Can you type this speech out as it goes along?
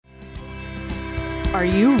Are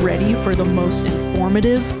you ready for the most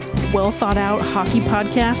informative, well thought out hockey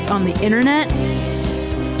podcast on the internet?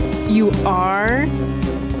 You are?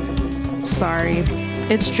 Sorry,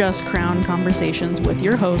 it's just Crown Conversations with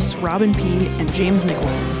your hosts Robin P. and James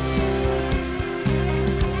Nicholson.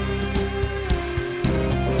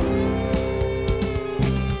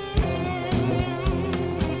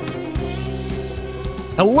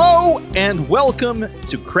 Hello and welcome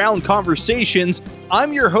to Crown Conversations.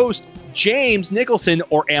 I'm your host, James Nicholson,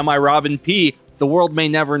 or am I Robin P? The world may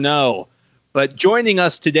never know. But joining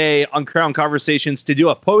us today on Crown Conversations to do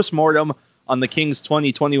a postmortem on the Kings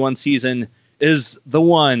 2021 season is the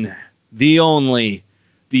one, the only,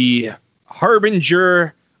 the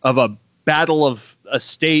harbinger of a battle of a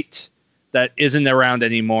state that isn't around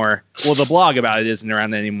anymore. Well, the blog about it isn't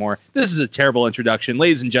around anymore. This is a terrible introduction.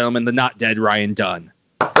 Ladies and gentlemen, the not dead Ryan Dunn.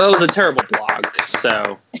 Well, it was a terrible blog,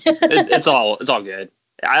 so it's all good.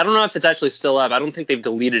 I don't know if it's actually still up. I don't think they've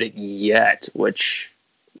deleted it yet, which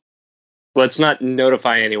let's not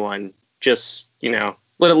notify anyone. Just,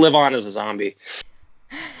 let it live on as a zombie.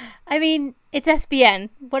 I mean, it's SBN.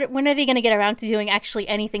 When are they going to get around to doing actually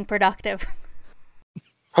anything productive?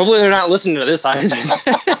 Hopefully they're not listening to this either.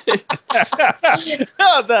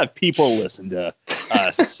 That people listen to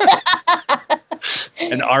us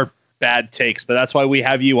and our bad takes, but that's why we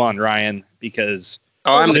have you on, Ryan, because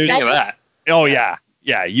I'm the king of that. Oh yeah,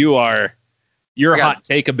 your hot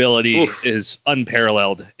take ability is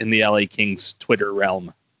unparalleled in the LA Kings Twitter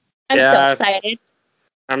realm. I'm so excited.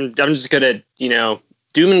 I'm just good at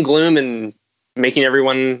doom and gloom and making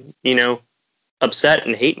everyone upset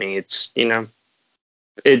and hate me. It's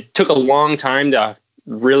it took a long time to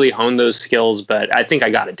really hone those skills, but I think I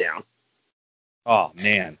got it down. Oh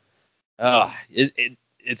man,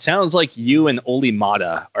 it sounds like you and Oli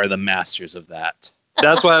Mata are the masters of that.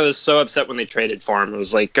 That's why I was so upset when they traded for him. I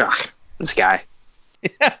was like, ugh, this guy.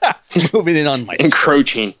 Moving in on my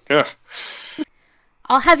encroaching. Ugh.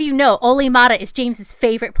 I'll have you know, Oli Mata is James's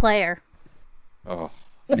favorite player. Oh,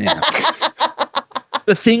 man.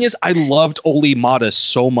 The thing is, I loved Oli Mata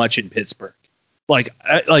so much in Pittsburgh.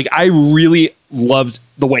 I really loved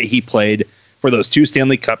the way he played for those two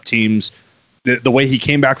Stanley Cup teams, the way he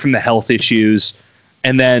came back from the health issues.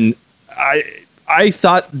 And then I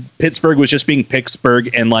thought Pittsburgh was just being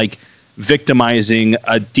Pittsburgh and victimizing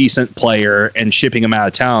a decent player and shipping him out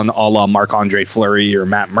of town, a la Marc-Andre Fleury or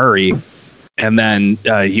Matt Murray. And then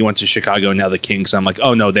he went to Chicago, now the Kings. I'm like,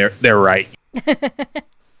 oh no, they're right.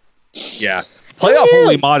 Yeah, playoff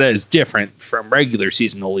Oli Mata is different from regular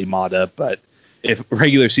season Oli Mata, but if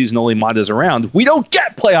regular season Oli Mata is around, we don't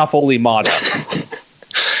get playoff Oli Mata.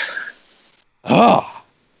 Oh.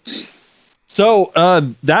 So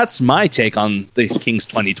that's my take on the Kings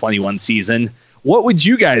 2021 season. What would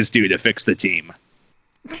you guys do to fix the team?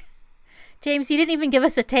 James, you didn't even give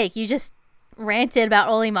us a take. You just ranted about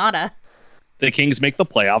Oli Mata. The Kings make the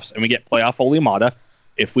playoffs, and we get playoff Oli Mata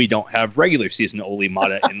if we don't have regular season Oli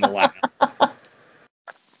Mata in the lineup.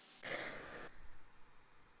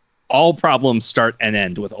 All problems start and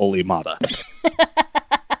end with Oli Mata.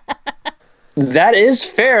 That is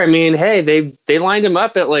fair. I mean, hey, they lined him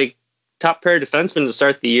up at top pair defenseman to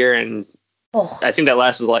start the year, and I think that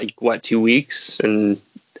lasted 2 weeks, and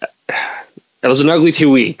that was an ugly 2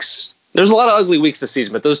 weeks. There's a lot of ugly weeks this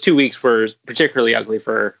season, but those 2 weeks were particularly ugly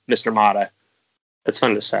for Mr. Mata. That's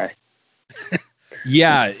fun to say.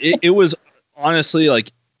 Yeah, it was honestly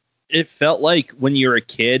it felt like when you're a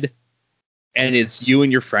kid and it's you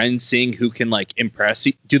and your friends seeing who can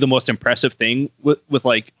do the most impressive thing with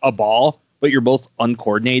a ball, but you're both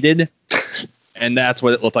uncoordinated. And that's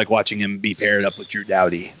what it looked like watching him be paired up with Drew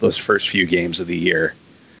Doughty those first few games of the year.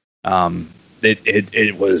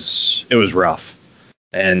 It was rough.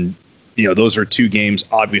 And those are two games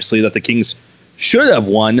obviously that the Kings should have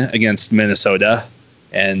won against Minnesota,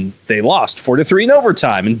 and they lost 4-3 in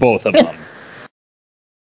overtime in both of them.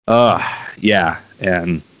 Yeah,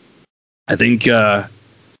 and I think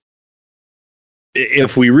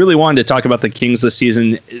if we really wanted to talk about the Kings this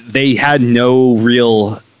season, they had no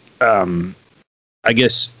real, I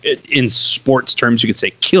guess in sports terms you could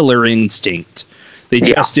say, killer instinct. They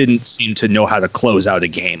just didn't seem to know how to close out a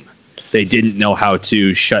game. They didn't know how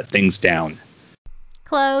to shut things down.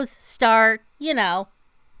 Close, start,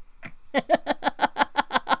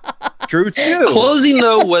 True too. Closing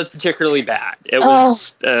though was particularly bad. It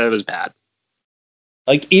was bad.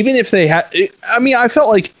 Even if they had, I felt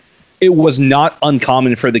like it was not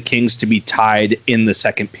uncommon for the Kings to be tied in the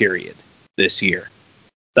second period this year.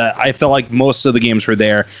 That I felt like most of the games were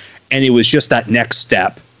there, and it was just that next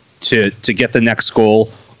step to get the next goal,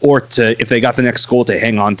 or to, if they got the next goal, to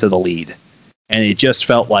hang on to the lead. And it just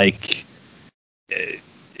felt like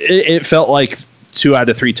it felt like 2 out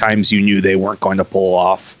of 3 times you knew they weren't going to pull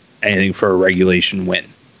off anything for a regulation win.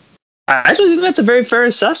 I actually think that's a very fair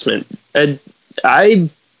assessment. I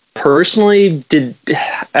personally did,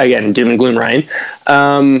 again, doom and gloom Ryan,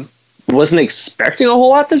 wasn't expecting a whole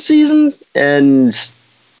lot this season. And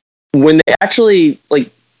when they actually,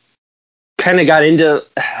 like, kind of got into,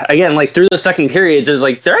 again, like, through the second periods, it was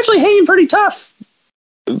like, they're actually hanging pretty tough.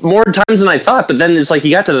 More times than I thought, but then it's like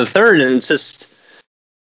you got to the third and it's just,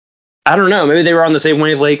 I don't know, maybe they were on the same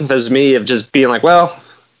wavelength as me of just being like, well,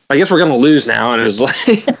 I guess we're going to lose now. And it was like,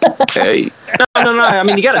 hey, no. I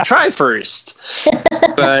mean, you got to try first.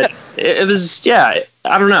 But it was, yeah,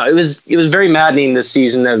 I don't know. It was very maddening this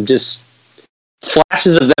season of just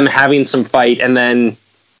flashes of them having some fight and then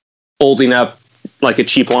folding up like a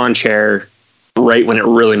cheap lawn chair right when it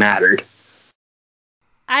really mattered.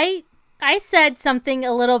 I said something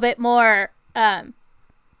a little bit more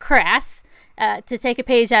crass to take a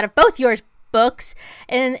page out of both your books,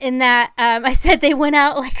 in that I said they went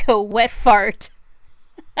out like a wet fart.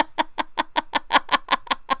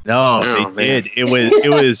 No, they did.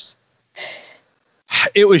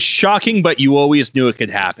 It was shocking, but you always knew it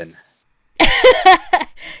could happen.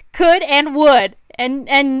 Could and would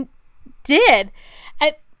and did.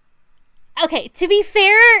 Okay, to be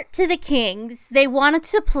fair to the Kings, they wanted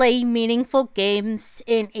to play meaningful games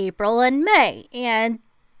in April and May, and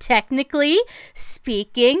technically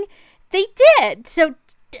speaking, they did. So,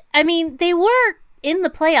 I mean, they were in the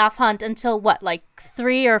playoff hunt until what, like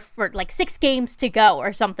 3 or 6 games to go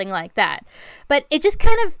or something like that. But it just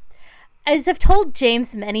kind of, as I've told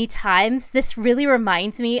James many times, this really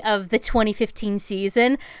reminds me of the 2015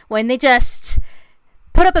 season when they just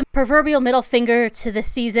put up a proverbial middle finger to the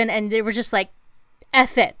season and they were just like,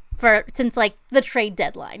 F it, since like the trade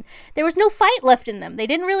deadline. There was no fight left in them. They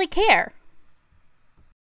didn't really care.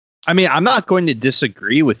 I mean, I'm not going to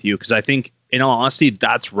disagree with you because I think, in all honesty,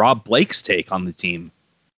 that's Rob Blake's take on the team.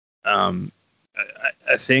 A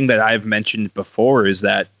thing that I've mentioned before is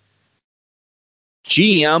that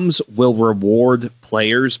GMs will reward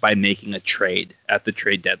players by making a trade at the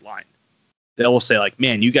trade deadline. They will say, like,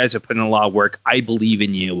 man, you guys have put in a lot of work. I believe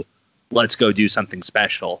in you. Let's go do something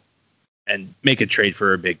special and make a trade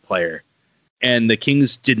for a big player. And the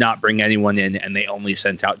Kings did not bring anyone in, and they only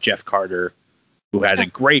sent out Jeff Carter, who had a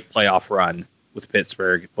great playoff run with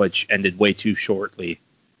Pittsburgh, which ended way too shortly.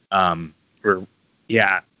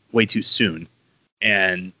 Way too soon.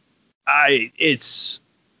 And I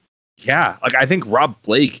think Rob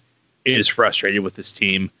Blake is frustrated with this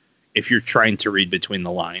team if you're trying to read between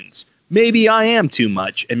the lines. Maybe I am too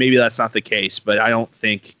much, and maybe that's not the case, but I don't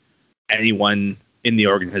think anyone in the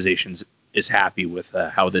organization is happy with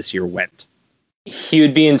how this year went. He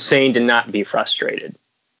would be insane to not be frustrated.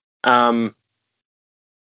 The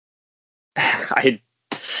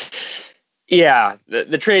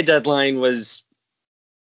trade deadline was,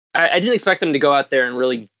 I didn't expect them to go out there and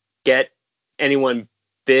really get anyone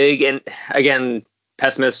big. And again,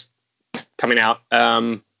 pessimist coming out.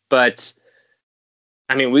 But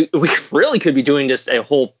I mean, we really could be doing just a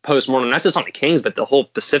whole postmortem, not just on the Kings, but the whole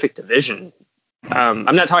Pacific Division.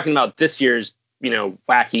 I'm not talking about this year's,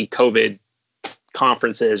 wacky COVID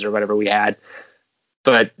conferences or whatever we had,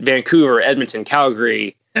 but Vancouver, Edmonton,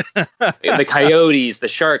 Calgary, the Coyotes, the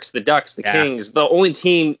Sharks, the Ducks, the Kings. The only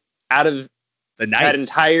team out of the Knights. That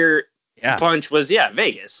entire bunch was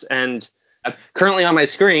Vegas. And currently on my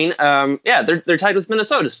screen, they're tied with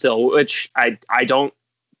Minnesota still, which I don't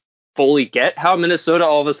fully get how Minnesota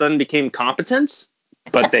all of a sudden became competent,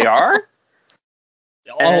 but they are.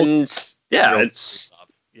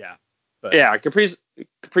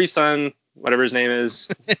 Capri Sun, whatever his name is.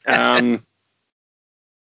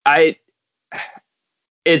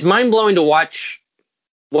 It's mind blowing to watch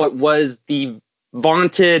what was the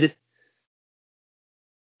vaunted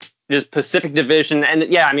just Pacific Division. And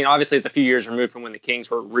obviously it's a few years removed from when the Kings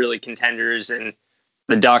were really contenders and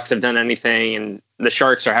the Ducks have done anything and the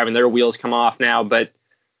Sharks are having their wheels come off now. But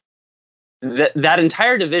that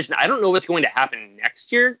entire division, I don't know what's going to happen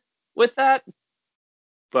next year with that.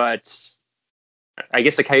 But I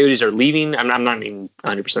guess the Coyotes are leaving. I'm not even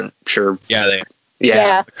 100% sure.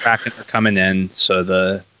 The Kraken are coming in, so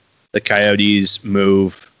the Coyotes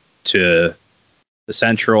move to the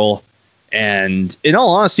Central. And in all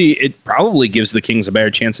honesty, it probably gives the Kings a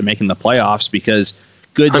better chance of making the playoffs because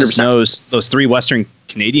goodness 100%. Knows those 3 Western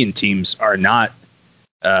Canadian teams are not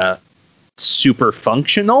super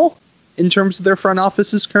functional in terms of their front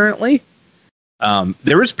offices currently.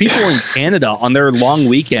 There was people in Canada on their long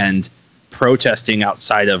weekend protesting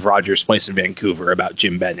outside of Rogers Place in Vancouver about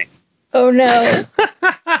Jim Benning. Oh no.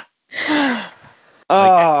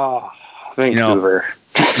 Vancouver.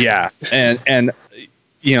 Yeah, and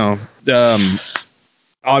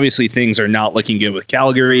obviously things are not looking good with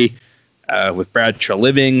Calgary, with Brad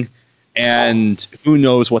Treliving, and who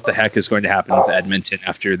knows what the heck is going to happen with Edmonton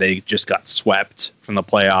after they just got swept from the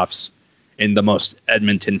playoffs in the most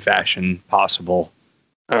Edmonton fashion possible,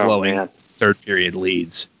 blowing third period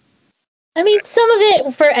leads. I mean, some of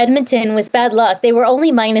it for Edmonton was bad luck. They were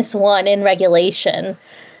only -1 in regulation,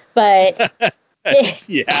 but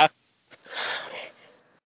yeah.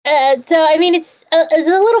 So I mean, it's a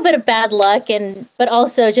little bit of bad luck, but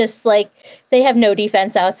also just like they have no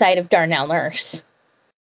defense outside of Darnell Nurse.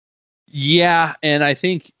 Yeah, and I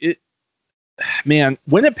think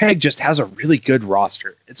Winnipeg just has a really good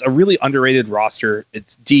roster. It's a really underrated roster.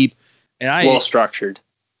 It's deep and well structured.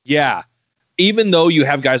 Yeah. Even though you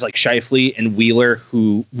have guys like Scheifele and Wheeler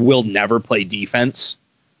who will never play defense,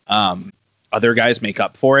 other guys make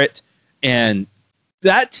up for it. And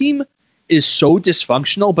that team is so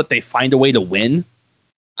dysfunctional, but they find a way to win.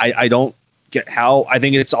 I don't get how. I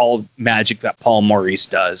think it's all magic that Paul Maurice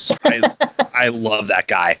does. I love that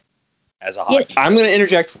guy as a hockey. I'm going to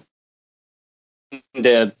interject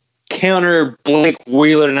to counter Blake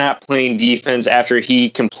Wheeler not playing defense after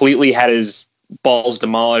he completely had his balls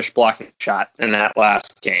demolished blocking a shot in that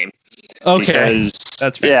last game. Okay, because,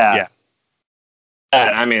 that's fair. Yeah.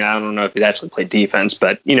 I mean, I don't know if he actually played defense,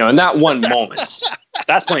 but in that one moment,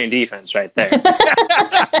 that's playing defense right there.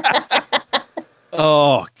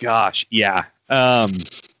 Oh gosh, yeah. Also,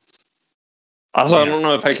 I don't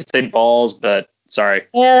know if I could say balls, but sorry.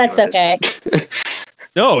 Yeah, that's okay.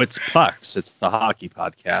 No, it's pucks. It's the hockey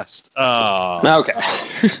podcast. Okay.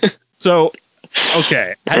 So,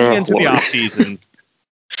 heading into the off season,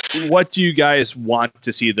 what do you guys want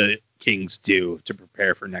to see the Kings do to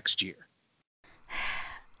prepare for next year?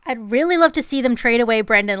 I'd really love to see them trade away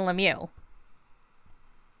Brendan Lemieux.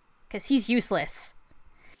 Because he's useless.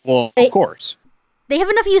 Well, of course. They have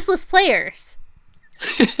enough useless players.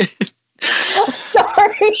 Sorry.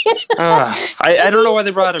 I don't know why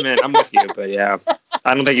they brought him in. I'm with you, but yeah.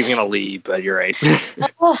 I don't think he's going to leave, but you're right.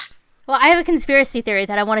 Well, I have a conspiracy theory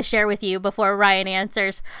that I want to share with you before Ryan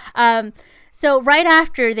answers. So right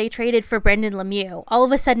after they traded for Brendan Lemieux, all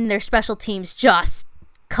of a sudden their special teams just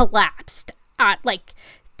collapsed.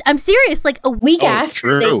 I'm serious. Like a week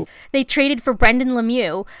after they traded for Brendan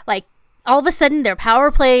Lemieux, like all of a sudden their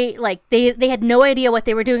power play, like they had no idea what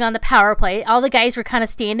they were doing on the power play. All the guys were kind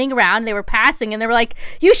of standing around, they were passing, and they were like,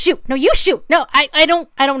 "You shoot, no, you shoot, no, I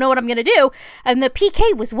don't know what I'm gonna do." And the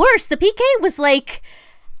PK was worse. The PK was like,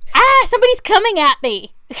 somebody's coming at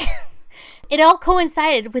me. It all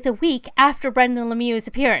coincided with a week after Brendan Lemieux's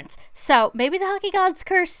appearance. So maybe the hockey gods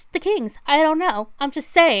cursed the Kings. I don't know. I'm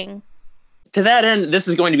just saying. To that end, this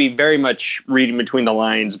is going to be very much reading between the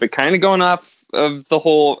lines, but kind of going off of the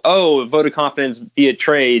whole, vote of confidence via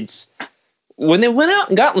trades. When they went out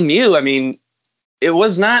and got Lemieux, I mean, it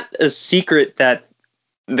was not a secret that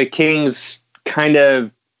the Kings kind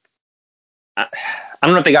of, I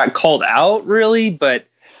don't know if they got called out really, but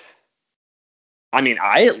I mean,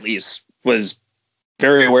 I at least was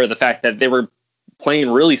very aware of the fact that they were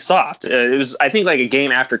playing really soft. It was, I think, like a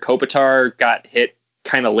game after Kopitar got hit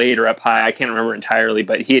kind of late or up high. I can't remember entirely,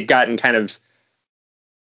 but he had gotten kind of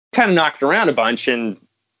knocked around a bunch, and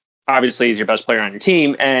obviously he's your best player on your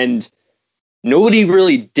team, and nobody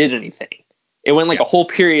really did anything. It went like a whole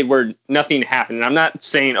period where nothing happened. And I'm not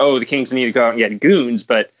saying, the Kings need to go out and get goons,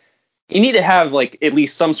 but you need to have like at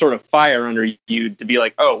least some sort of fire under you to be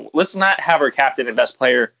like, let's not have our captain and best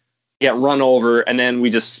player get run over, and then we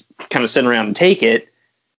just kind of sit around and take it.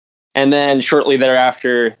 And then shortly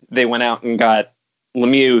thereafter, they went out and got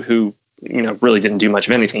Lemieux, who, really didn't do much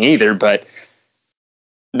of anything either, but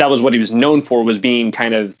that was what he was known for, was being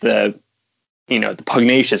kind of the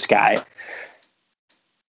pugnacious guy.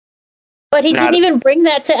 But he didn't even bring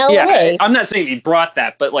that to LA. Yeah, I'm not saying he brought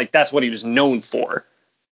that, but like that's what he was known for.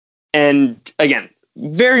 And again,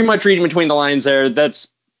 very much reading between the lines there. That's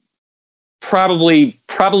probably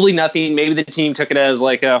nothing. Maybe the team took it as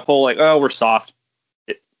like a whole, like, we're soft.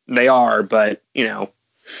 They are, but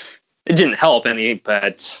it didn't help any.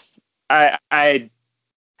 But I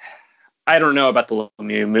don't know about the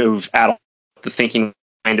Lemieux move at all. The thinking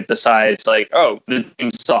behind it, besides like, the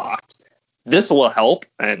team's soft, this will help,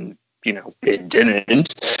 and it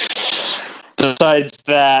didn't. Besides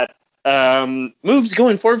that, moves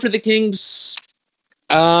going forward for the Kings,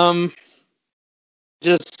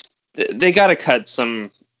 just they got to cut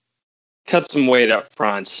some weight up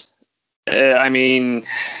front. I mean,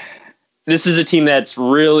 this is a team that's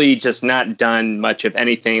really just not done much of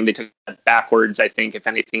anything. They took it backwards, I think, if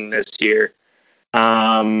anything, this year.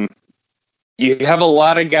 you have a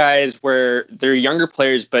lot of guys where they're younger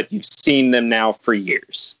players, but you've seen them now for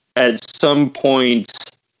years. At some point,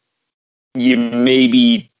 you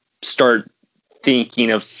maybe start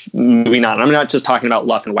thinking of moving on. I'm not just talking about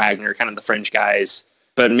Luff and Wagner, kind of the fringe guys,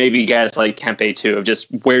 but maybe guys like Kempe too, of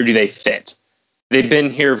just where do they fit? They've been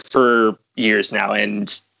here for years now,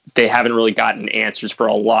 and they haven't really gotten answers for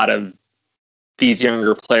a lot of these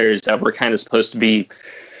younger players that were kind of supposed to be,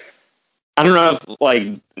 I don't know if like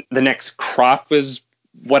the next crop was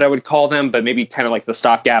what I would call them, but maybe kind of like the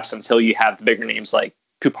stopgaps until you have the bigger names like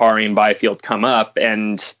Kupari and Byfield come up.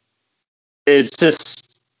 And it's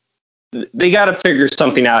just, they got to figure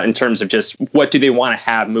something out in terms of just what do they want to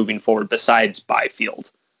have moving forward besides Byfield.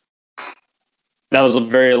 That was a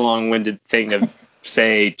very long-winded thing to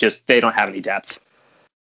say, just they don't have any depth.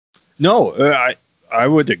 No, I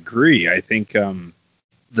would agree. I think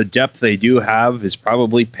the depth they do have is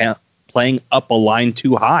probably playing up a line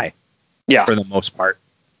too high. Yeah, for the most part.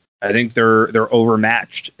 I think they're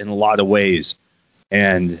overmatched in a lot of ways.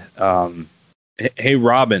 And hey,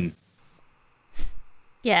 Robin.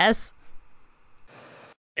 Yes.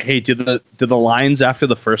 Hey, do the lines after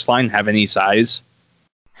the first line have any size?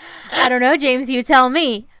 I don't know, James. You tell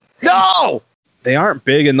me. No, they aren't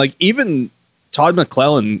big. And like even Todd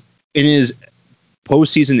McClellan in his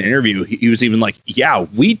postseason interview, he was even like, "Yeah,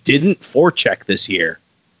 we didn't forecheck this year.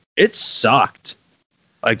 It sucked.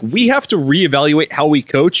 Like we have to reevaluate how we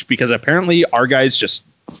coach because apparently our guys just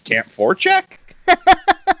can't forecheck."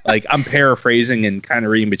 Like I'm paraphrasing and kind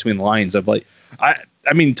of reading between the lines of like, I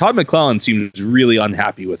mean, Todd McClellan seems really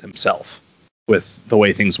unhappy with himself with the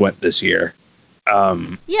way things went this year.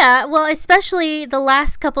 Yeah, well, especially the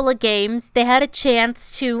last couple of games, they had a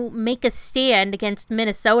chance to make a stand against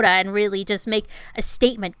Minnesota and really just make a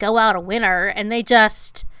statement, go out a winner, and they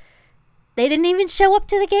didn't even show up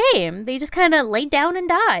to the game. They just kind of laid down and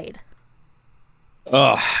died.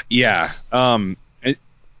 Yeah.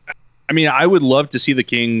 I mean, I would love to see the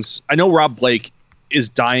Kings. I know Rob Blake is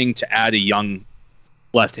dying to add a young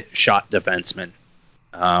left shot defenseman.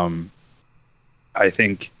 I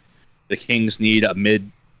think the Kings need a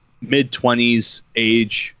mid-20s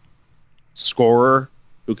age scorer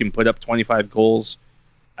who can put up 25 goals.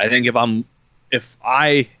 I think if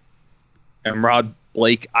I am Rob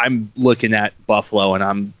Blake, I'm looking at Buffalo and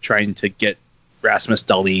I'm trying to get Rasmus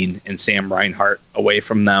Dahlin and Sam Reinhart away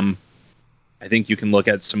from them. I think you can look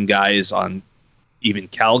at some guys on even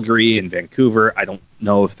Calgary and Vancouver. I don't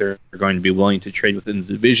know if they're going to be willing to trade within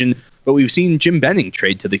the division, but we've seen Jim Benning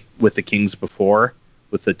trade with the Kings before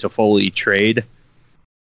with the Toffoli trade.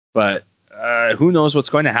 But who knows what's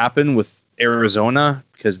going to happen with Arizona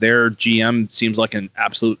because their GM seems like an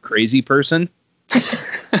absolute crazy person.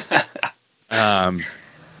 I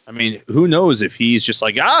mean, who knows if he's just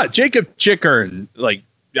like, Jacob Chickern, like,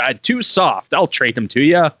 too soft. I'll trade him to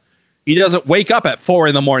you. He doesn't wake up at 4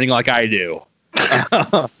 a.m. like I do.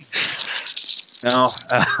 No.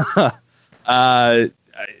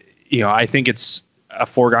 I think it's a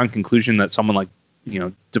foregone conclusion that someone like,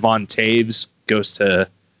 Devon Taves goes to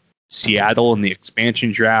Seattle in the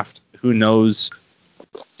expansion draft. Who knows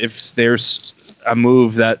if there's a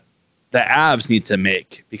move that the Avs need to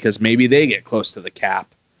make because maybe they get close to the cap.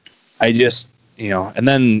 I just, and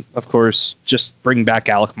then, of course, just bring back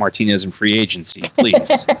Alec Martinez in free agency,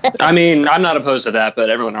 please. I mean, I'm not opposed to that, but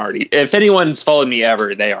everyone already, if anyone's followed me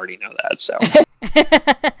ever, they already know that, so.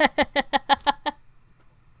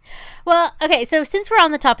 Well, okay, so since we're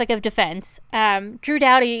on the topic of defense, Drew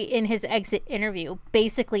Doughty in his exit interview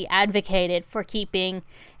basically advocated for keeping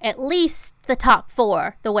at least the top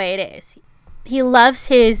 4 the way it is. He loves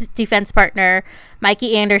his defense partner,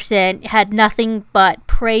 Mikey Anderson, had nothing but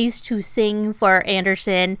praise to sing for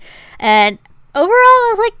Anderson. And overall,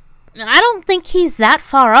 I was like, I don't think he's that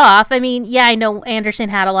far off. I mean, yeah, I know Anderson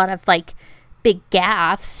had a lot of, like, big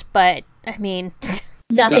gaffes, but, I mean...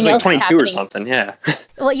 Nothing else else 22 happening. or something, yeah.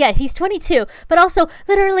 Well, yeah, he's 22, but also,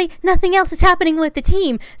 literally, nothing else is happening with the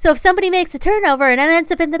team. So if somebody makes a turnover and it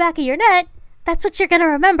ends up in the back of your net, that's what you're going to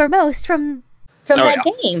remember most from that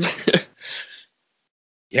game.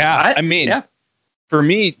 Yeah, I mean, for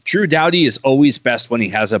me, Drew Doughty is always best when he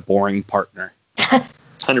has a boring partner.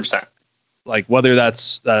 100%. Like whether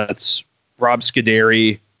that's Rob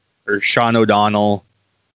Scuderi or Sean O'Donnell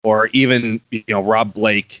or even Rob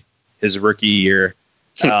Blake his rookie year.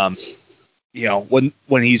 When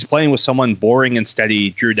he's playing with someone boring and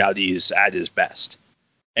steady, Drew Doughty is at his best.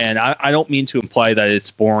 And I don't mean to imply that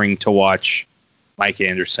it's boring to watch Mike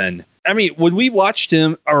Anderson. I mean, when we watched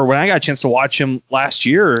him, or when I got a chance to watch him last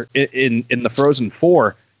year in the Frozen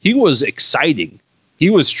Four, he was exciting. He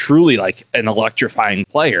was truly like an electrifying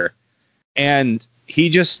player. And he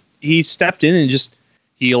just, he stepped in and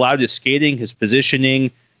he allowed his skating, his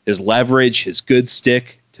positioning, his leverage, his good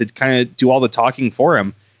stick to kind of do all the talking for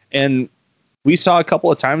him. And we saw a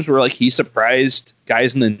couple of times where like he surprised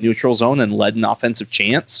guys in the neutral zone and led an offensive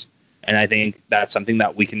chance. And I think that's something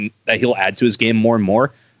that he'll add to his game more and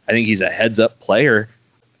more. I think he's a heads up player.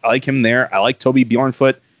 I like him there. I like Toby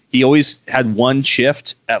Bjornfoot. He always had one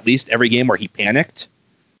shift at least every game where he panicked.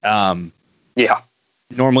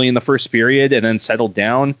 Normally in the first period and then settled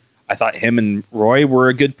down. I thought him and Roy were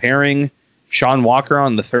a good pairing. Sean Walker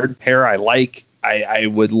on the third pair, I like. I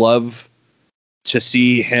would love to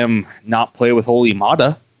see him not play with Olli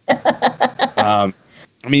Maatta. I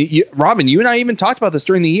mean, Robin, you and I even talked about this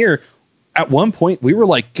during the year. At one point, we were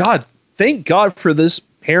like, God, thank God for this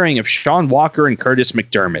pairing of Sean Walker and Curtis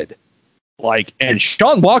McDermott. Like, and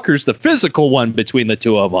Sean Walker's the physical one between the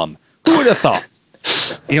two of them. Who would have thought?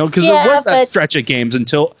 You know, because there was that stretch of games and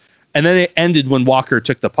then it ended when Walker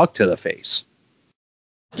took the puck to the face.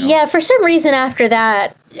 You know? Yeah, for some reason after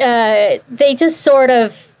that, they just sort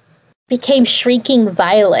of became shrieking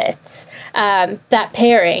violets, that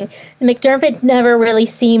pairing. McDermott never really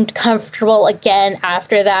seemed comfortable again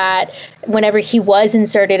after that, whenever he was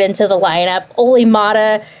inserted into the lineup. Olli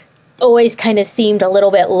Maatta always kind of seemed a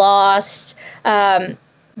little bit lost. The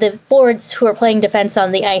forwards who were playing defense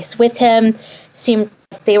on the ice with him seemed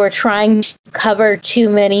like they were trying to cover too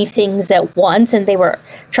many things at once, and they were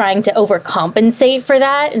trying to overcompensate for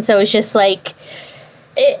that. And so it's just like,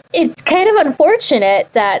 it's kind of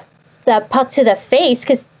unfortunate that puck to the face,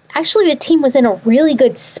 because actually the team was in a really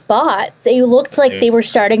good spot. They looked like they were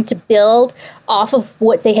starting to build off of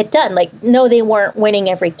what they had done. Like, no, they weren't winning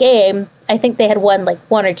every game. I think they had won like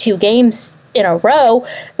 1 or 2 games in a row,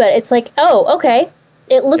 but it's like, oh, okay.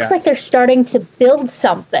 It looks like they're starting to build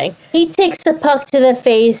something. He takes the puck to the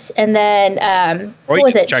face, and then Roy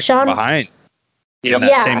was it? Sean behind.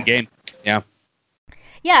 That same game. Yeah.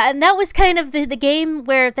 Yeah, and that was kind of the game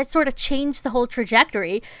where that sort of changed the whole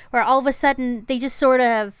trajectory, where all of a sudden they just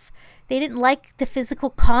they didn't like the physical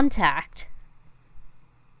contact.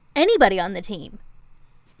 Anybody on the team.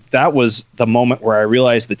 That was the moment where I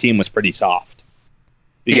realized the team was pretty soft.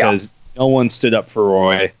 Because no one stood up for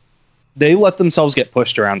Roy. They let themselves get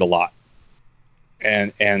pushed around a lot.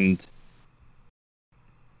 And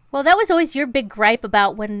well, that was always your big gripe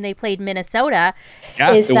about when they played Minnesota.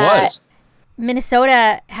 Yeah, it was.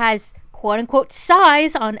 Minnesota has quote-unquote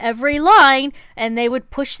size on every line, and they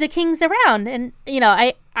would push the Kings around. And, you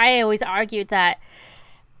know, I always argued that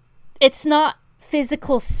it's not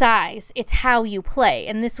physical size, it's how you play.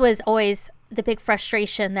 And this was always the big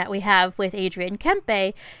frustration that we have with Adrian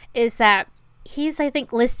Kempe, is that he's, I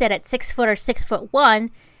think, listed at 6 foot or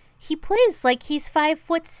 6'1". He plays like he's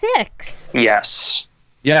 5'6". Yes.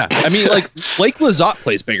 Yeah. I mean, like, Blake Lizotte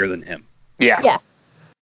plays bigger than him. Yeah.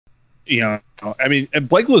 You know, I mean,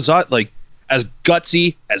 Blake Lizotte, like, as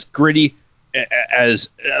gutsy, as gritty, as,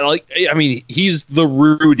 like, I mean, he's the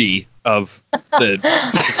Rudy of the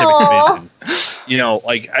Pacific Division. You know,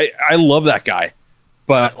 like, I love that guy.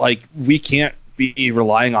 But, like, we can't be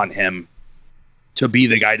relying on him to be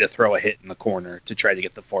the guy to throw a hit in the corner to try to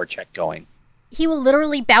get the forecheck going. He will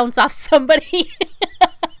literally bounce off somebody.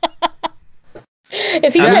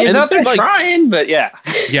 If he he's out there trying, but yeah.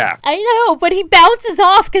 I know, but he bounces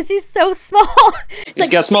off because he's so small. He's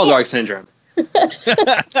got small dog syndrome.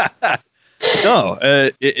 No,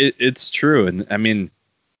 it's true, and I mean,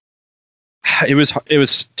 it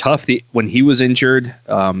was tough when he was injured.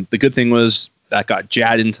 The good thing was that got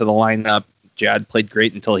Jad into the lineup. Jad played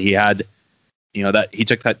great until he had, you know, that he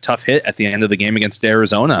took that tough hit at the end of the game against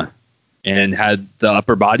Arizona and had the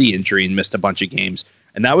upper body injury and missed a bunch of games.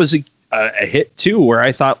 And that was a hit too, where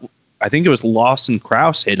I think it was Lawson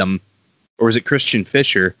Krause hit him, or was it Christian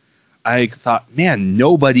Fischer? I thought, man,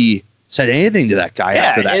 nobody said anything to that guy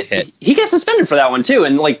after that hit. He got suspended for that one too,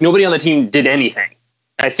 and like nobody on the team did anything.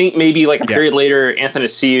 I think maybe like a period later,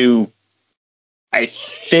 Athanasiou, I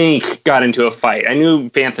think, got into a fight. I knew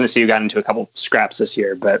Athanasiou got into a couple scraps this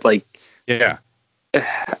year, but like, again,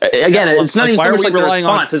 it's not even so much like the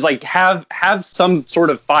response. It's like have some sort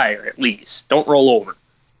of fire at least. Don't roll over.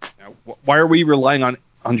 Why are we relying on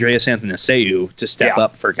Andreas Athanasiou to step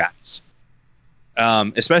up for guys?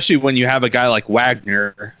 Especially when you have a guy like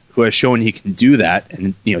Wagner who has shown he can do that,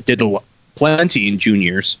 and you know did plenty in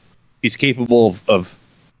juniors. He's capable of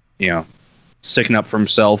you know sticking up for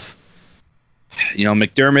himself. You know,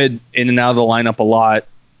 McDermott in and out of the lineup a lot.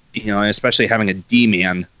 You know, especially having a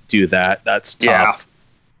D-man do that. That's tough.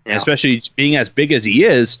 Yeah. And especially being as big as he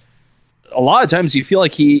is, a lot of times you feel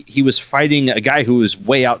like he was fighting a guy who was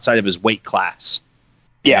way outside of his weight class.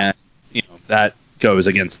 Yeah. And, you know, that goes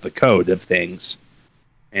against the code of things.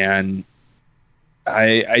 And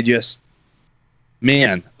I just,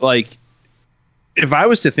 man, like, if I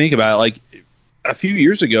was to think about it, like, a few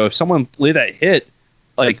years ago, if someone laid that hit,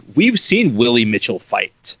 like, we've seen Willie Mitchell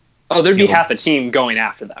fight. Oh, there'd be half the team going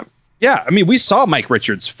after them. Yeah, I mean, we saw Mike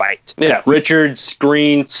Richards fight. Yeah, Richards,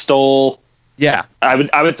 Green, Stoll. Yeah. I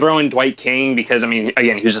would throw in Dwight King because, I mean,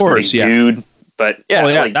 again, he was just a big dude. But, yeah.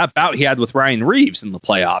 Well, like, that bout he had with Ryan Reeves in the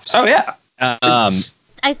playoffs. Oh, yeah.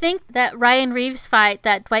 I think that Ryan Reeves fight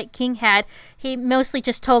that Dwight King had, he mostly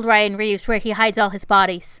just told Ryan Reeves where he hides all his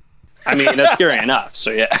bodies. I mean, that's scary enough,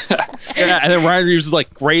 so yeah. Yeah, and then Ryan Reeves is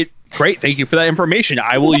like, great, thank you for that information.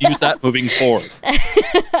 I will use that moving forward.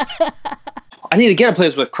 I need to get a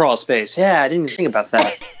place with crawl space. Yeah, I didn't even think about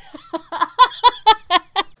that.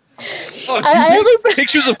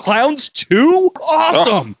 Pictures of clowns too?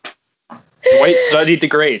 Awesome. Dwight studied the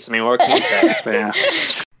greats. I mean, what can you say? Yeah.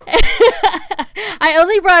 I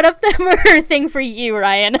only brought up the murder thing for you,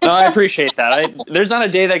 Ryan. No, I appreciate that. There's not a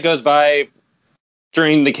day that goes by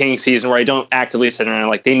during the King season where I don't actively sit around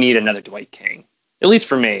like they need another Dwight King. At least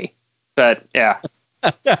for me. But yeah.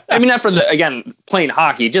 I mean, not for playing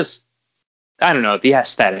hockey, just, I don't know, the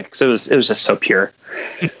aesthetics. It was just so pure.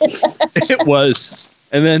 It was.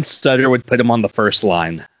 And then Sutter would put him on the first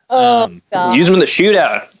line. God. Use him in the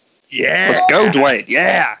shootout. Yeah. Let's go, Dwight.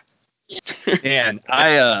 Yeah. And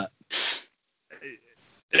I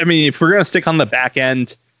mean, if we're going to stick on the back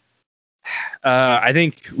end, I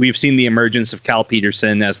think we've seen the emergence of Cal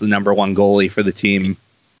Peterson as the number one goalie for the team.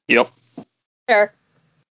 Yep. Sure.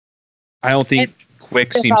 I don't think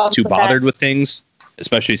Quick seems too bothered with things,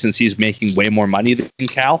 especially since he's making way more money than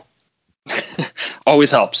Cal.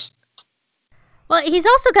 Always helps. Well, he's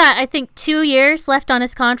also got, I think, 2 years left on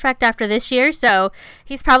his contract after this year, so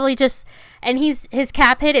he's probably just, and his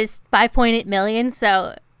cap hit is $5.8 million,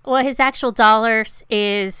 so his actual dollars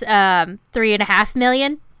is $3.5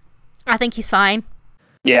 million. I think he's fine.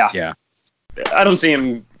 Yeah. I don't see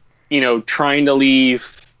him, trying to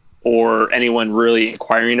leave or anyone really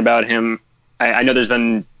inquiring about him. I know there's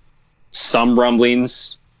been some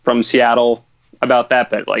rumblings from Seattle about that,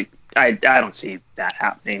 but I don't see that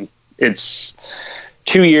happening. It's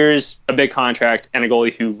 2 years, a big contract, and a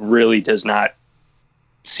goalie who really does not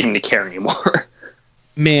seem to care anymore.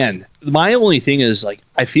 Man, my only thing is,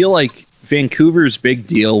 I feel like Vancouver's big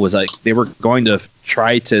deal was, they were going to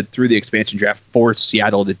try to, through the expansion draft, force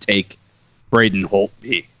Seattle to take Braden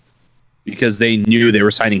Holtby because they knew they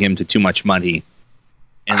were signing him to too much money.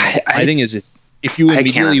 And I think if you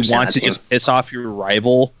immediately want to just piss off your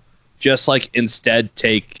rival, just, instead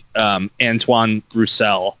take Antoine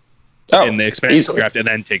Roussel in the expansion draft and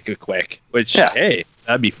then take a Quick, which, hey,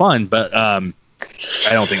 that'd be fun, but I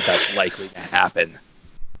don't think that's likely to happen.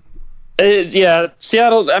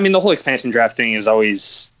 Seattle, I mean, the whole expansion draft thing is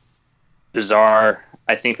always bizarre.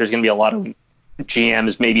 I think there's going to be a lot of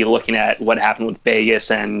GMs maybe looking at what happened with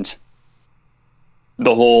Vegas and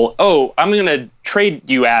the whole, I'm going to trade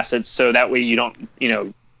you assets so that way you don't,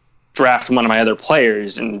 draft one of my other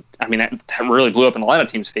players. And I mean, that really blew up in a lot of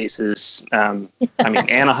teams' faces. I mean,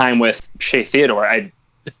 Anaheim with Shea Theodore,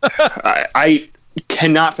 I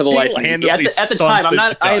cannot for the life of me. At the time,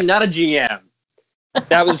 I am not a GM.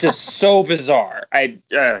 That was just so bizarre.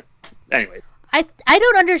 Anyway. I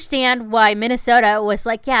don't understand why Minnesota was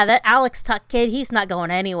like, yeah, that Alex Tuch kid, he's not going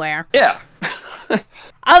anywhere. Yeah.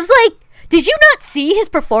 I was like, did you not see his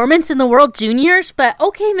performance in the World Juniors? But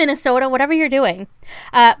okay, Minnesota, whatever you're doing.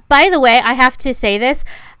 By the way, I have to say this.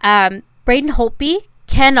 Braden Holtby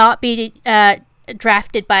cannot be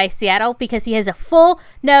drafted by Seattle because he has a full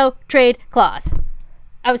no-trade clause.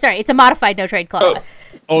 Oh, sorry, it's a modified no-trade clause.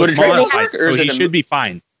 It's modified, so he should be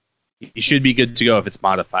fine. He should be good to go if it's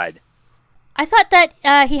modified. I thought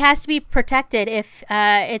that he has to be protected if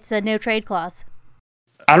it's a no-trade clause.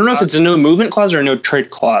 I don't know if it's a no movement clause or a no trade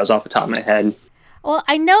clause off the top of my head. Well,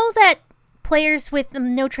 I know that players with the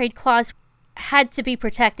no trade clause had to be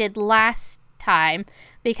protected last time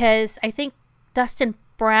because I think Dustin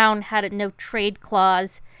Brown had a no trade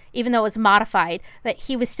clause, even though it was modified, but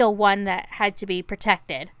he was still one that had to be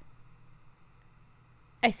protected.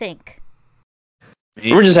 I think.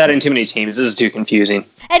 We're just adding too many teams. This is too confusing.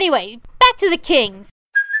 Anyway, back to the Kings.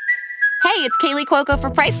 Hey, it's Kaylee Cuoco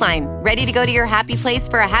for Priceline. Ready to go to your happy place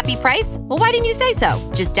for a happy price? Well, why didn't you say so?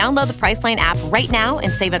 Just download the Priceline app right now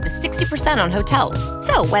and save up to 60% on hotels.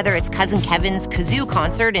 So whether it's Cousin Kevin's Kazoo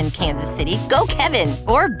Concert in Kansas City, go Kevin,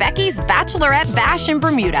 or Becky's Bachelorette Bash in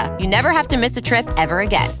Bermuda, you never have to miss a trip ever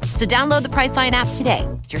again. So download the Priceline app today.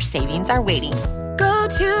 Your savings are waiting. Go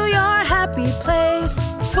to your happy place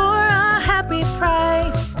for a happy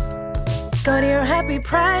price. Go to your happy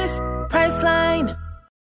price, Priceline.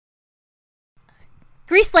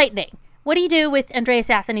 Grease Lightning. What do you do with Andreas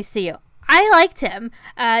Athanasiou? I liked him.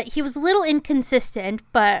 He was a little inconsistent,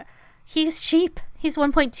 but he's cheap. He's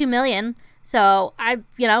 1.2 million. So and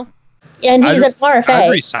he's an RFA. I'd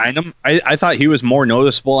re-sign him. I thought he was more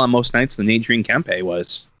noticeable on most nights than Adrian Kempe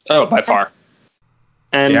was. Oh, by far.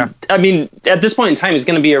 And I mean, at this point in time, he's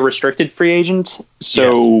going to be a restricted free agent,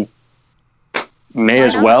 so may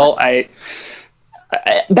as well. I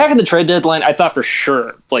back at the trade deadline, I thought for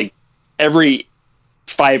sure, like every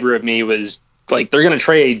fiber of me was like, they're going to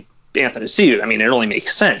trade Athanasiou. I mean, it only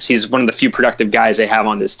makes sense. He's one of the few productive guys they have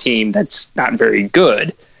on this team that's not very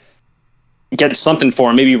good. Get something for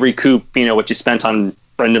him, maybe recoup, what you spent on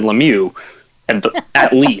Brendan Lemieux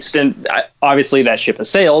at least. And obviously that ship has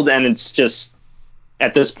sailed, and it's just,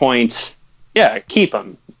 at this point, keep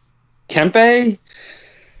him. Kempe?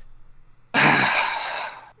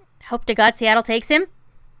 Hope to God Seattle takes him.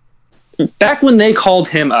 Back when they called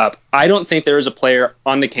him up, I don't think there was a player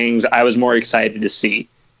on the Kings I was more excited to see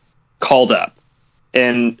called up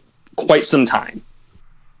in quite some time.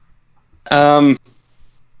 I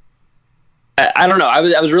don't know.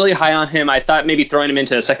 I was really high on him. I thought maybe throwing him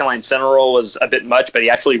into a second line center role was a bit much, but he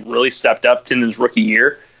actually really stepped up in his rookie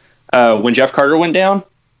year when Jeff Carter went down.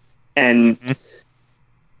 And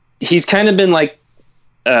he's kind of been like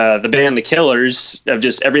the band The Killers, of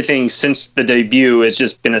just everything since the debut has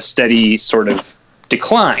just been a steady sort of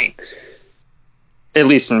decline, at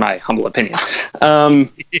least in my humble opinion.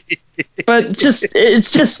 But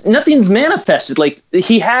it's just nothing's manifested. Like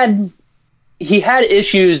he had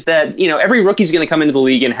issues that, every rookie's going to come into the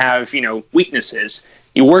league and have, weaknesses.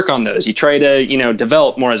 You work on those. You try to,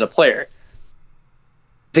 develop more as a player.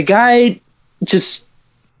 The guy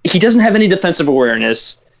he doesn't have any defensive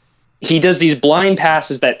awareness. He does these blind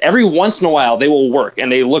passes that every once in a while they will work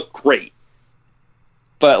and they look great.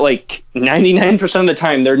 But like 99% of the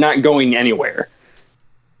time, they're not going anywhere.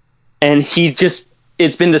 And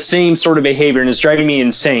it's been the same sort of behavior, and it's driving me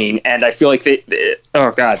insane. And I feel like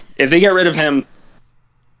oh God, if they get rid of him,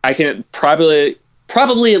 I can probably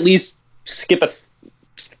at least skip a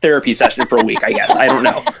therapy session for a week, I guess. I don't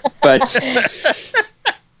know. But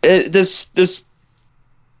this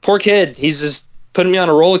poor kid, he's just putting me on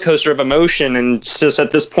a roller coaster of emotion. And it's just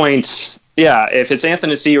at this point, if it's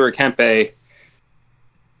Athanasiou or Kempe,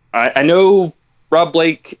 I know Rob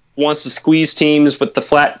Blake wants to squeeze teams with the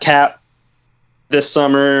flat cap this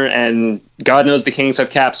summer, and God knows the Kings have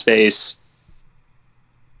cap space.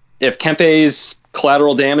 If Kempe's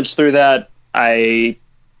collateral damage through that,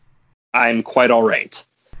 I'm quite all right.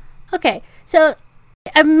 Okay, so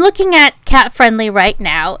I'm looking at Cap Friendly right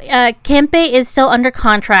now. Kempe is still under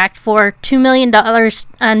contract for $2 million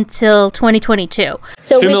until 2022.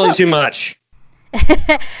 So $2 million too much.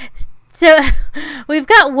 So we've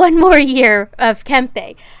got one more year of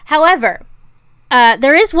Kempe. However,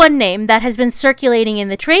 there is one name that has been circulating in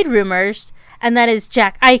the trade rumors, and that is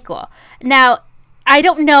Jack Eichel. Now, I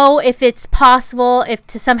don't know if it's possible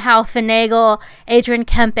to somehow finagle Adrian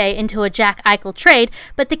Kempe into a Jack Eichel trade,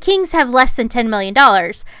 but the Kings have less than $10 million.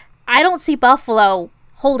 I don't see Buffalo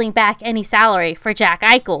holding back any salary for Jack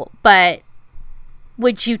Eichel, but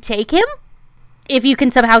would you take him if you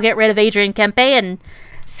can somehow get rid of Adrian Kempe and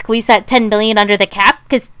squeeze that $10 million under the cap?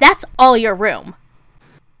 Because that's all your room.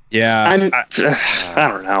 Yeah. I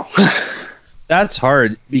don't know. That's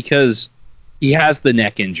hard because he has the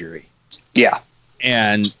neck injury. Yeah.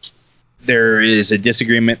 And there is a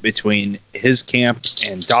disagreement between his camp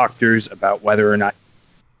and doctors about whether or not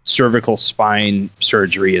cervical spine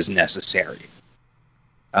surgery is necessary.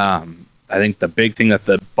 I think the big thing that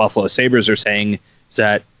the Buffalo Sabres are saying is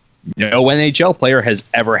that no NHL player has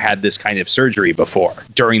ever had this kind of surgery before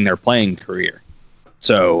during their playing career.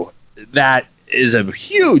 So that is a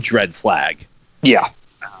huge red flag. Yeah.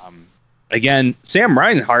 Again, Sam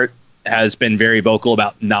Reinhart has been very vocal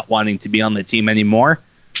about not wanting to be on the team anymore.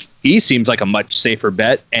 He seems like a much safer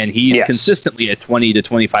bet, and he's consistently a 20 to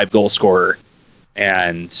 25 goal scorer.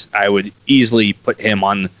 And I would easily put him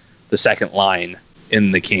on the second line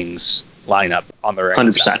in the Kings lineup on the right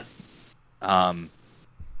 100%.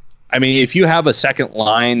 I mean, if you have a second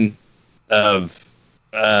line of,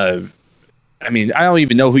 I don't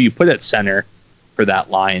even know who you put at center for that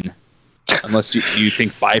line, unless you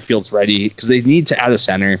think Byfield's ready, because they need to add a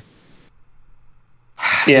center.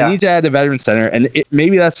 Yeah. They need to add a veteran center, and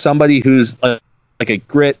maybe that's somebody who's like a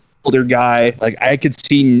grit older guy. Like I could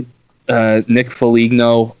see Nick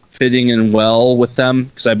Foligno fitting in well with them,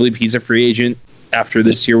 because I believe he's a free agent after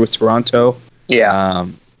this year with Toronto. Yeah.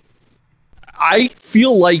 I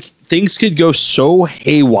feel like things could go so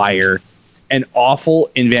haywire and awful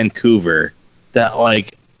in Vancouver that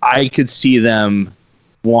like I could see them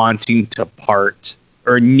wanting to part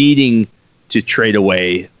or needing to trade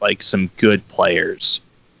away like some good players.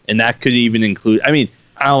 And that could even include, I mean,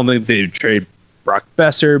 I don't think they would trade Brock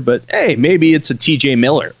Besser, but hey, maybe it's a TJ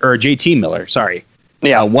Miller or a JT Miller. Sorry.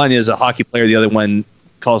 Yeah. One is a hockey player. The other one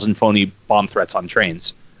calls in phony bomb threats on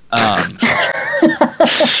trains.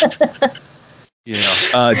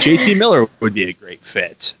 JT Miller would be a great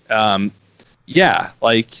fit.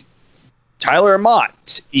 Like Tyler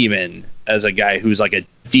Mott, even as a guy who's like a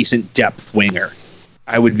decent depth winger,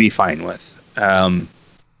 I would be fine with.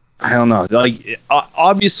 I don't know. Like,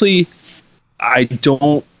 obviously, I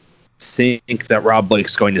don't think that Rob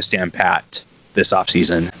Blake's going to stand pat this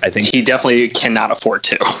offseason. I think he definitely cannot afford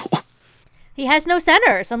to. He has no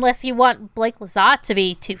centers unless you want Blake Lizotte to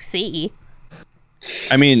be 2C.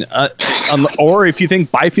 I mean, or if you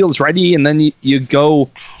think Byfield's ready, and then you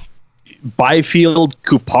go Byfield,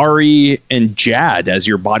 Kupari, and Jad as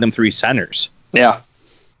your bottom three centers. Yeah,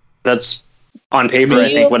 that's on paper, I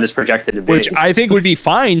think, what is projected to be. Which I think would be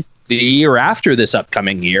fine the year after this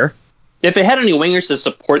upcoming year. If they had any wingers to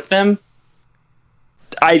support them,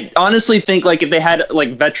 I honestly think like if they had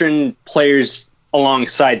like veteran players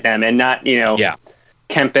alongside them and not,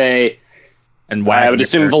 Kempe and Wagner. I would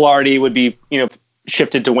assume Velarde would be,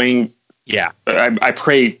 shifted to wing. Yeah. I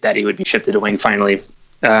pray that he would be shifted to wing finally.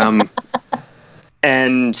 Like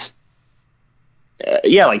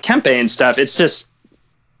Kempe and stuff, it's just,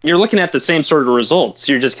 you're looking at the same sort of results.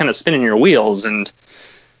 You're just kind of spinning your wheels. And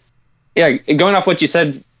going off what you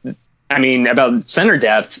said, I mean, about center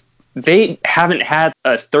depth, they haven't had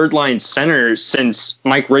a third line center since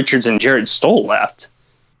Mike Richards and Jared Stoll left.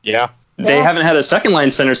 Yeah. They haven't had a second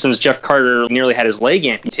line center since Jeff Carter nearly had his leg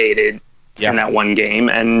amputated in that one game.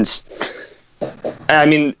 And I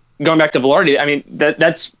mean, going back to Velarde, I mean,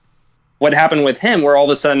 that's what happened with him, where all of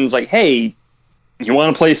a sudden it's like, hey, you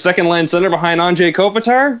want to play second line center behind Anze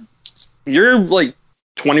Kopitar? You're like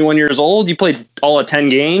 21 years old. You played all of 10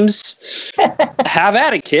 games. Have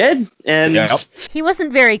at it, kid. And he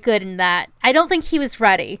wasn't very good in that. I don't think he was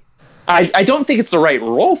ready. I don't think it's the right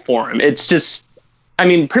role for him. It's just, I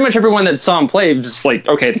mean, pretty much everyone that saw him play was just like,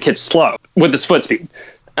 okay, the kid's slow with his foot speed.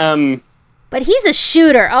 But he's a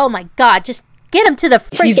shooter. Oh my God, just get him to the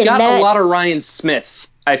freaking net. He's got a lot of Ryan Smith,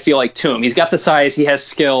 I feel like, to him. He's got the size. He has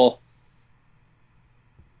skill.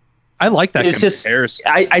 I like that comparison.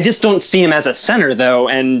 I just don't see him as a center, though,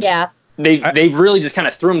 and they really just kind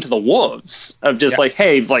of threw him to the wolves of just like,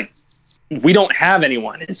 hey, like, we don't have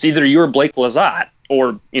anyone. It's either you or Blake Lizotte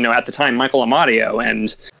or, at the time, Michael Amadio.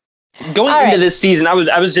 And going into this season,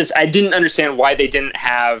 I didn't understand why they didn't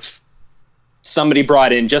have somebody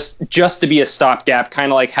brought in just to be a stopgap,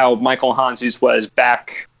 kind of like how Michael Hanzus was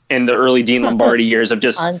back in the early Dean Lombardi years of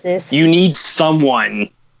just, you need someone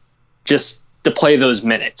just to play those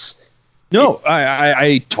minutes. No,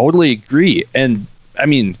 I totally agree. And I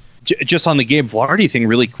mean, just on the Gabe Velarde thing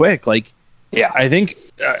really quick, like, I think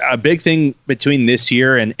a big thing between this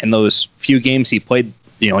year and those few games he played,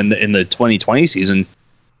 in the 2020 season,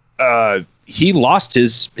 he lost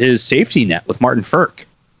his safety net with Martin Ferk.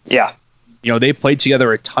 Yeah. They played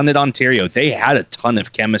together a ton at Ontario. They had a ton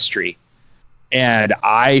of chemistry. And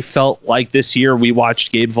I felt like this year we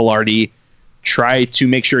watched Gabe Velarde try to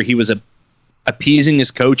make sure he was appeasing his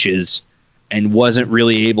coaches and wasn't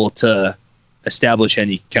really able to establish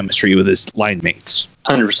any chemistry with his line mates.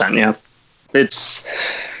 100%, yeah. It's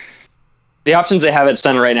the options they have at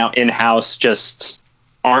center right now in-house just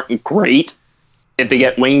aren't great. If they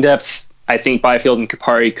get wing depth, I think Byfield and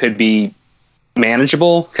Kupari could be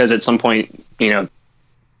manageable, because at some point, they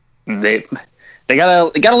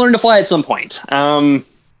gotta learn to fly at some point.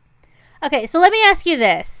 Okay, so let me ask you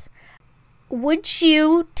this. Would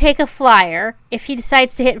you take a flyer if he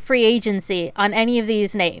decides to hit free agency on any of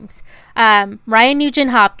these names? Ryan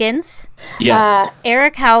Nugent-Hopkins. Yes.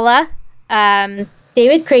 Eric Howla.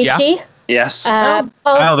 David Krejci. Yeah. Yes. I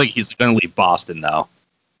don't think he's going to leave Boston, though.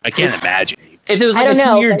 I can't imagine. If it was like a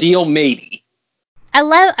 2-year deal, maybe. I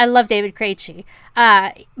love David Krejci.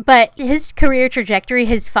 But his career trajectory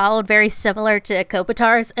has followed very similar to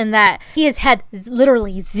Kopitar's in that he has had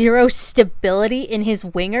literally zero stability in his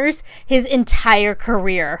wingers his entire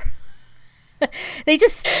career. They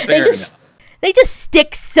just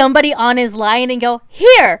stick somebody on his line and go,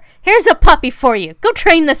 here's a puppy for you. Go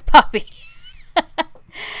train this puppy.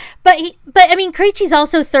 But I mean, Krejci's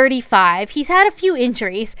also 35. He's had a few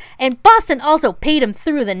injuries, and Boston also paid him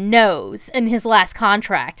through the nose in his last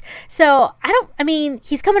contract. So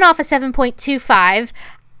he's coming off a 7.25.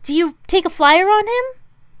 Do you take a flyer on him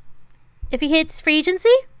if he hits free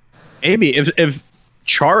agency? Maybe if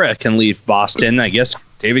Chara can leave Boston, I guess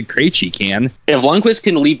David Krejci can. If Lundqvist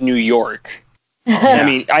can leave New York, I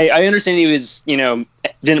mean, I understand he was,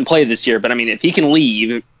 didn't play this year, but I mean, if he can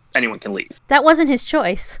leave, anyone can leave. That wasn't his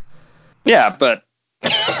choice. Yeah, but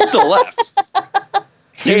still left.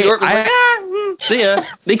 New York was like, see ya.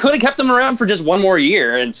 They could have kept him around for just one more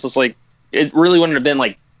year. And it's just like, it really wouldn't have been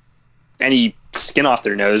like any skin off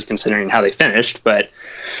their nose considering how they finished. But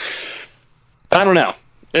I don't know.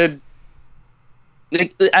 The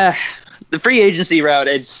free agency route,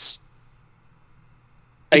 it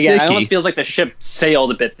almost feels like the ship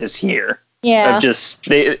sailed a bit this year. Yeah.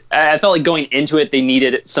 I felt like going into it, they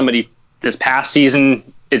needed somebody this past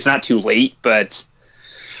season. It's not too late, but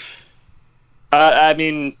I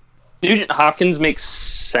mean, Nugent Hopkins makes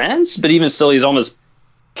sense, but even still, he's almost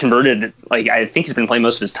converted. Like, I think he's been playing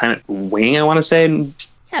most of his time at wing, I want to say.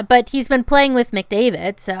 Yeah, but he's been playing with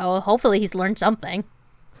McDavid, so hopefully he's learned something.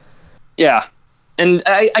 Yeah. And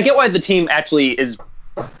I get why the team actually is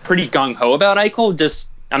pretty gung-ho about Eichel. Just,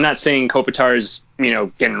 I'm not saying Kopitar's,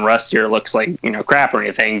 getting rusty or looks like, crap or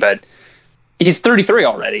anything, but he's 33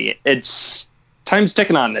 already. It's time's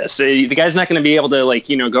ticking on this. The guy's not going to be able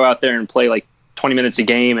to, go out there and play, 20 minutes a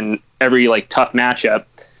game and every, tough matchup,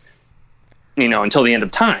 until the end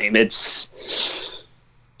of time.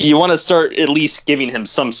 You want to start at least giving him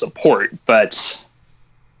some support, but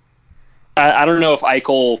I don't know if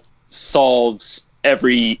Eichel solves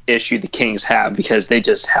every issue the Kings have, because they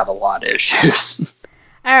just have a lot of issues.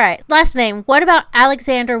 All right, last name. What about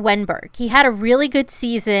Alexander Wenberg? He had a really good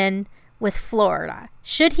season with Florida.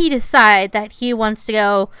 Should he decide that he wants to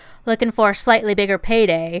go looking for a slightly bigger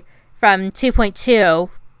payday from 2.2,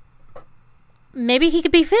 maybe he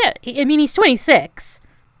could be fit. I mean, he's 26.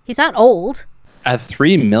 He's not old. At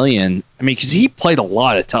 $3 million, I mean, because he played a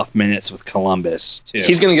lot of tough minutes with Columbus too.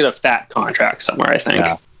 He's going to get a fat contract somewhere, I think.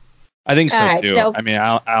 Yeah. I think so Alright, too. so I mean,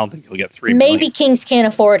 I don't think he'll get $3 million. Maybe Kings can't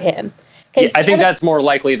afford him. Yeah, I think that's more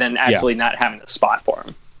likely than actually not having a spot for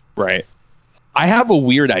him. Right. I have a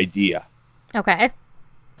weird idea. Okay.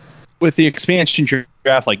 With the expansion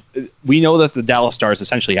draft, we know that the Dallas Stars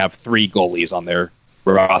essentially have 3 goalies on their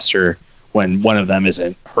roster when one of them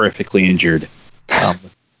isn't horrifically injured.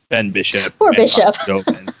 Ben Bishop, Poor Bishop,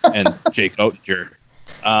 and Jake Oettinger.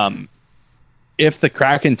 If the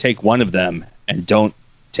Kraken take one of them and don't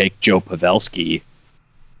take Joe Pavelski,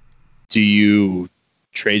 do you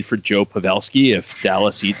trade for Joe Pavelski if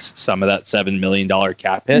Dallas eats some of that $7 million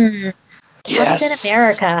cap hit? Yes. What's in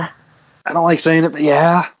America? I don't like saying it, but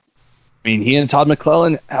yeah. I mean, he and Todd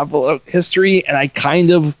McClellan have a history, and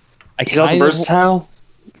He's also versatile.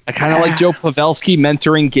 I kind of like Joe Pavelski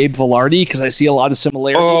mentoring Gabe Velarde because I see a lot of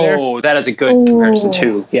similarity there. Oh, that is a good comparison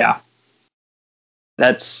too. Yeah.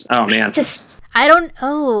 Man. I don't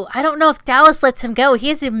know if Dallas lets him go. He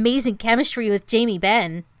has amazing chemistry with Jamie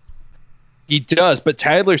Benn. He does, but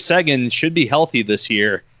Tyler Seguin should be healthy this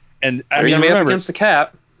year. And They're going to be up against the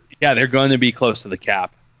cap. Yeah, they're going to be close to the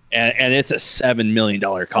cap. And it's a $7 million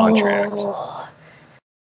contract. Oh.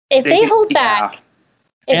 If they hold back...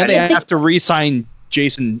 And they have to re-sign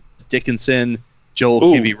Jason Dickinson, Joel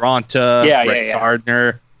Kiviranta, Brett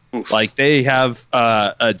Gardner. Oof. They have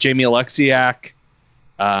Jamie Alexiak.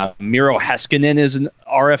 Miro Heiskanen is an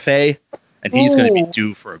RFA, and he's going to be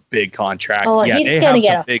due for a big contract. Oh, yeah, he's they have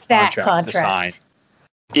some big contracts to sign.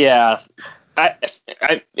 Yeah,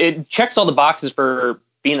 it checks all the boxes for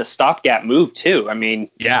being a stopgap move too. I mean,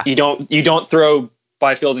 you don't throw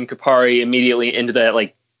Byfield and Kupari immediately into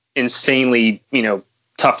that insanely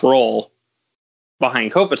tough role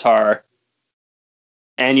behind Kopitar,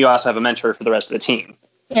 and you also have a mentor for the rest of the team.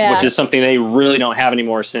 Yeah. Which is something they really don't have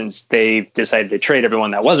anymore since they decided to trade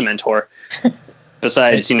everyone that was a mentor,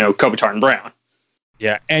 besides, Kopitar and Brown.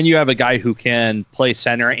 Yeah, and you have a guy who can play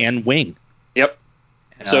center and wing. Yep.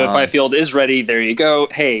 So if Byfield is ready, there you go.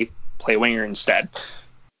 Hey, play winger instead.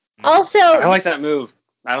 Also, I like that move.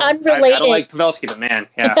 I don't like Pavelski, but man,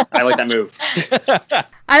 yeah, I like that move.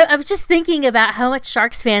 I was just thinking about how much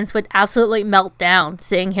Sharks fans would absolutely melt down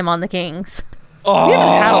seeing him on the Kings.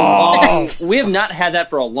 We have not had that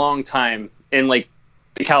for a long time in the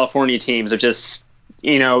California teams of just,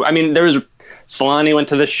 I mean, there was Solani went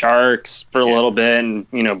to the Sharks for a little bit,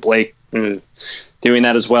 and Blake doing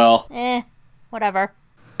that as well. Whatever.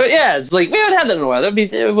 But yeah, it's we haven't had that in a while.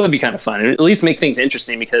 It would be kind of fun. At least make things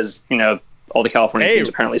interesting because all the California teams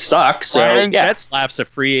apparently suck. So Ryan Getzlaf's a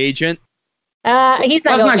free agent. He's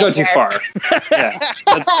not. Let's not go too far. Yeah,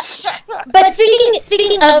 but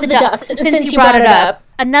speaking of the Ducks, since you brought it up,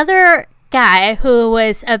 another guy who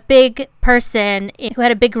was a big person who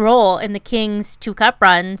had a big role in the Kings' 2 cup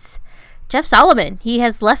runs, Jeff Solomon. He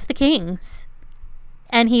has left the Kings,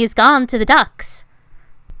 and he has gone to the Ducks.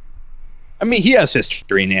 I mean, he has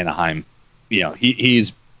history in Anaheim.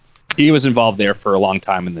 He's He was involved there for a long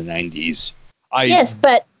time in the 90s. Yes,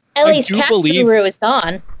 but at least Katsuru is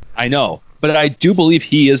gone. I know, but I do believe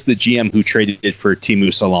he is the GM who traded it for Teemu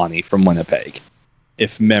Selanne from Winnipeg,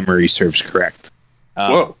 if memory serves correct.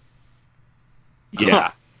 Whoa. Yeah.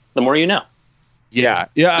 Huh. The more you know. Yeah.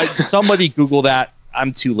 Somebody Google that.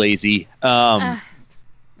 I'm too lazy.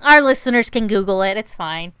 Our listeners can Google it. It's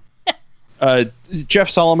fine. Jeff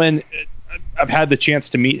Solomon, I've had the chance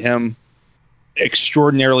to meet him.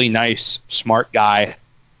 Extraordinarily nice, smart guy.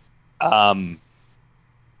 I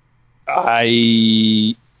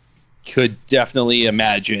could definitely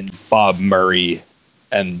imagine Bob Murray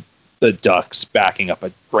and the Ducks backing up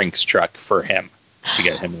a Brinks truck for him to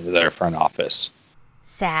get him into their front office.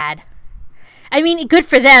 Sad. I mean, good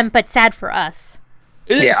for them, but sad for us.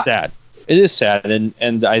 It is sad. It is sad,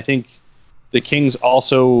 and I think the Kings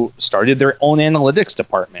also started their own analytics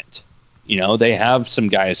department. You know, they have some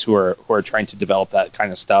guys who are trying to develop that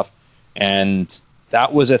kind of stuff, and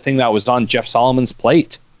that was a thing that was on Jeff Solomon's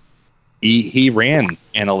plate. He ran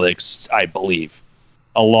analytics, I believe,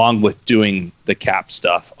 along with doing the cap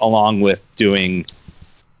stuff, along with doing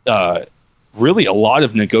really a lot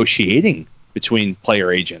of negotiating between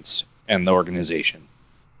player agents and the organization.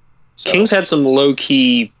 So. Kings had some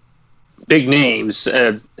low-key big names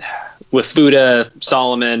with Fuda,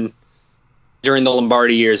 Solomon, during the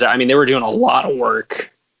Lombardi years. I mean, they were doing a lot of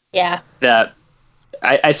work. Yeah. That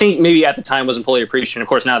I think maybe at the time wasn't fully appreciated. Of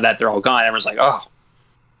course, now that they're all gone, everyone's like, oh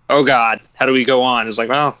God, how do we go on? It's like,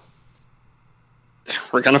 well,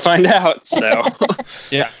 we're going to find out. So,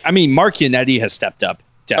 yeah. I mean, Mark Yannetti has stepped up.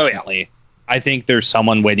 Definitely. Oh, yeah. I think there's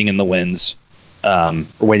someone waiting in the wings, or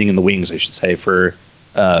waiting in the wings, I should say, for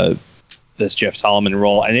this Jeff Solomon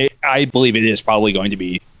role. And I believe it is probably going to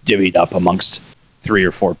be divvied up amongst 3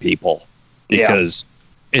 or 4 people, because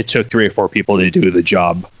it took 3 or 4 people to do the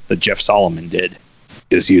job that Jeff Solomon did,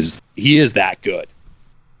 because he is that good.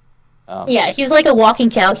 He's like a walking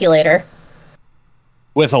calculator.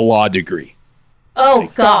 With a law degree.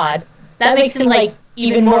 Oh, God. That makes him, like,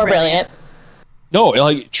 even more brilliant. No,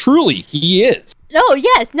 like, truly, he is. No,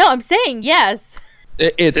 yes. No, I'm saying yes.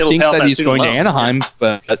 It stinks that he's going to Anaheim,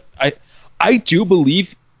 but I do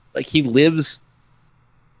believe, like, he lives...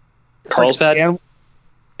 Carlsbad?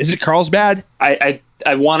 Is it Carlsbad? I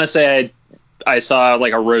want to say I saw,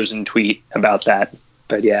 like, a Rosen tweet about that,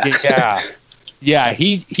 but yeah. Yeah. Yeah,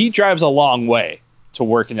 he drives a long way to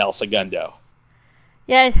work in El Segundo.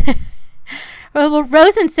 Yeah. Well,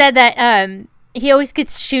 Rosen said that he always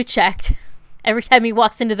gets shoe checked every time he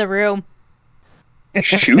walks into the room.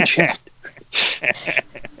 Shoe checked?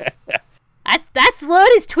 That's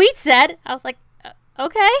what his tweet said. I was like,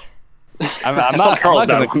 okay. I'm not going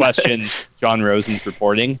to question John Rosen's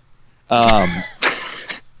reporting. But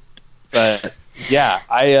yeah,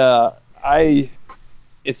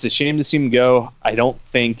 it's a shame to see him go. I don't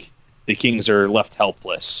think the Kings are left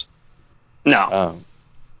helpless. No.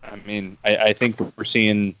 I mean, I think we're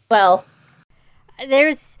seeing... Well,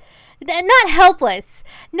 there's... Not helpless.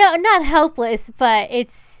 No, not helpless, but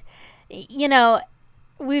it's... You know,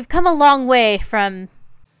 we've come a long way from...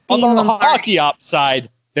 On the hockey ops side,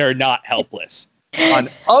 they're not helpless. On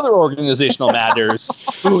other organizational matters,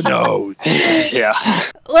 who knows? Yeah.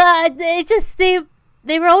 Well, they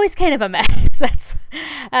were always kind of a mess. That's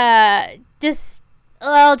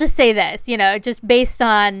I'll just say this, you know, just based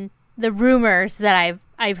on the rumors that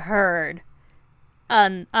I've heard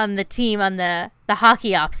on the team, on the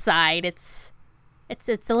hockey ops side, it's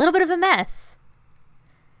a little bit of a mess.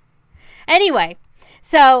 Anyway,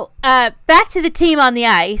 so back to the team on the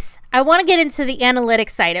ice. I want to get into the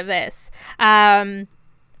analytics side of this.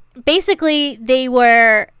 Basically, they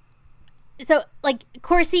were... So, like,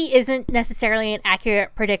 Corsi isn't necessarily an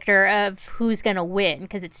accurate predictor of who's going to win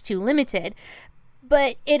because it's too limited,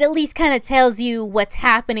 but it at least kind of tells you what's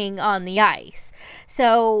happening on the ice.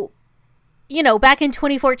 So, you know, back in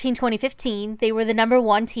 2014-2015, they were the number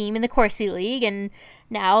 1 team in the Corsi League, and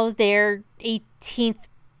now they're 18th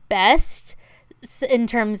best in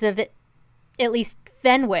terms of at least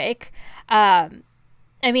Fenwick. I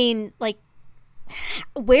mean, like,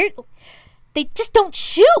 where... They just don't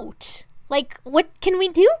shoot! Like, what can we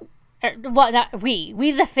do? Well, not we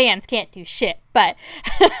the fans can't do shit, but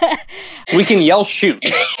we can yell shoot.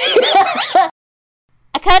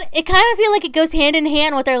 I kind of feel like it goes hand in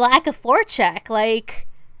hand with their lack of forecheck. Like,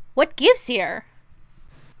 what gives here?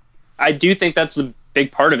 I do think that's the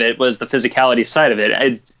big part of it, was the physicality side of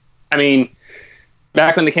it. I mean,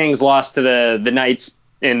 back when the Kings lost to the Knights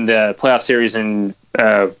in the playoff series in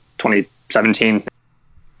 2017.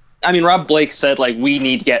 I mean, Rob Blake said, like, we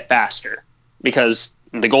need to get faster because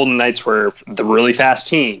the Golden Knights were the really fast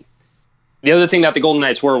team. the other thing that the Golden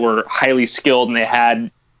Knights were highly skilled, and they had,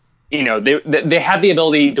 they had the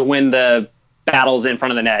ability to win the battles in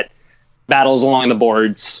front of the net, battles along the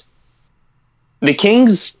boards. The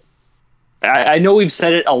Kings, I know we've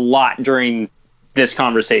said it a lot during this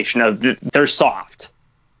conversation of they're soft.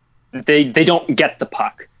 They don't get the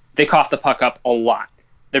puck. They cough the puck up a lot.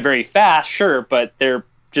 They're very fast, sure, but they're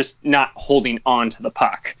just not holding on to the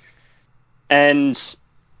puck. And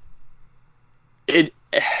it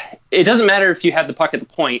doesn't matter if you have the puck at the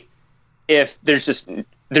point, if there's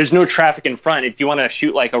no traffic in front. If you want to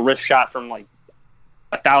shoot like a wrist shot from like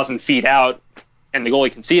 1,000 feet out and the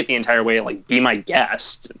goalie can see it the entire way, like, be my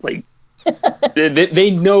guest. Like,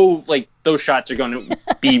 they know, like, those shots are going to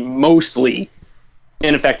be mostly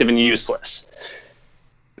ineffective and useless.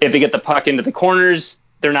 If they get the puck into the corners,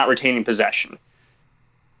 they're not retaining possession.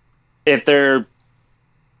 If they're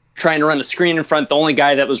trying to run a screen in front, the only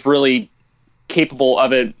guy that was really capable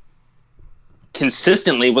of it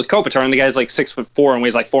consistently was Kopitar, and the guy's like 6'4" and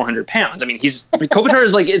weighs like 400 pounds. I mean, Kopitar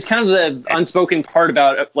is like, it's kind of the unspoken part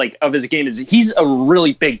about like of his game is he's a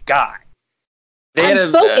really big guy.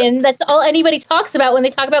 Unspoken. That's all anybody talks about when they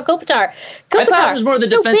talk about Kopitar. I thought it was more the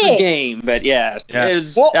defensive game, but yeah. It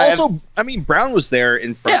was, also, I mean, Brown was there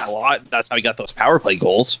in front a lot. That's how he got those power play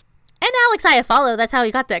goals. And Alex Iafallo, that's how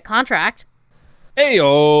he got that contract.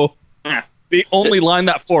 Hey-o. The only line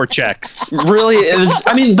that floor checks. Really is.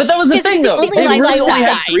 I mean, but that was the thing, though. They really only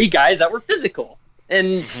had 3 guys that were physical.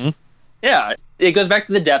 And, yeah, it goes back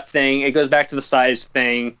to the depth thing. It goes back to the size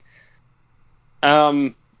thing.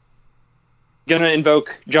 Gonna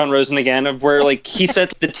invoke John Rosen again, of where, like, he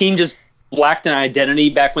said the team just lacked an identity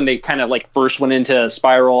back when they kind of, like, first went into a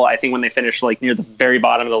spiral. I think when they finished, like, near the very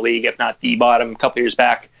bottom of the league, if not the bottom, a couple years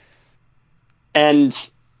back. And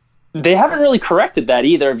they haven't really corrected that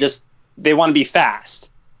either. Just, they want to be fast.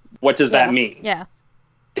 What does that mean? Yeah.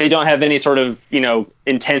 They don't have any sort of,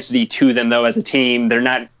 intensity to them, though, as a team. They're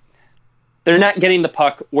not getting the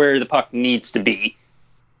puck where the puck needs to be.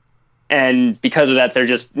 And because of that, they're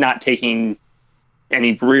just not taking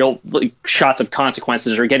any real shots of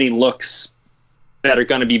consequences or getting looks that are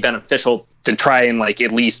going to be beneficial to try and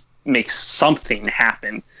at least make something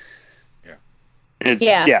happen.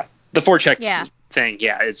 Yeah. The forecheck thing.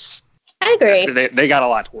 Yeah. I agree. They got a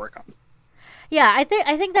lot to work on. Yeah, I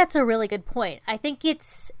think that's a really good point. I think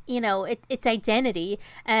it's, it's identity,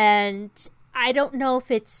 and I don't know if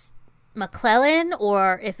it's McClellan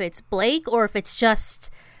or if it's Blake or if it's just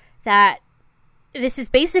that this is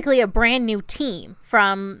basically a brand new team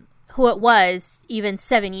from who it was even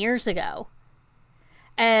 7 years ago.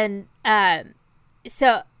 And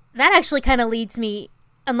so that actually kind of leads me,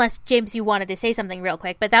 unless James, you wanted to say something real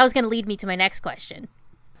quick, but that was going to lead me to my next question.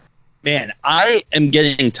 Man, I am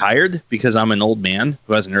getting tired because I'm an old man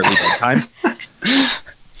who has an early bedtime.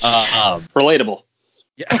 Relatable.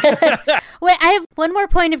 Yeah. Wait, I have one more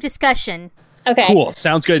point of discussion. Okay. Cool.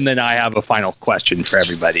 Sounds good. And then I have a final question for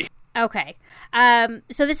everybody. Okay.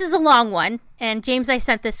 So this is a long one, and James, I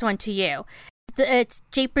sent this one to you. It's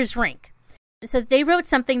Japers Rink. So they wrote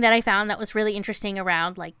something that I found that was really interesting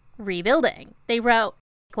around rebuilding. They wrote,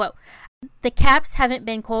 quote, "The Caps haven't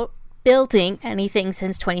been, quote, building anything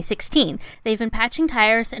since 2016. They've been patching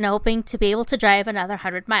tires and hoping to be able to drive another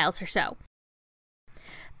 100 miles or so."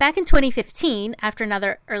 Back in 2015, after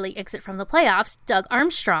another early exit from the playoffs, Doug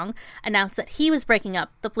Armstrong announced that he was breaking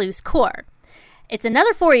up the Blues core. It's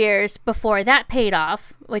another 4 years before that paid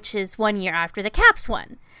off, which is 1 year after the Caps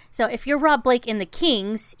won. So if you're Rob Blake and the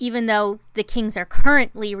Kings, even though the Kings are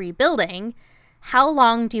currently rebuilding, how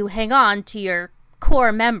long do you hang on to your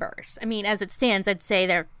core members? I mean, as it stands, I'd say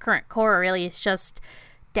their current core really is just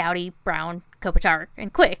Doughty, Brown, Kopitar,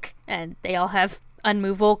 and Quick, and they all have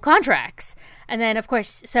unmovable contracts. And then, of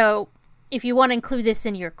course, so if you want to include this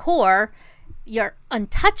in your core, your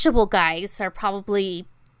untouchable guys are probably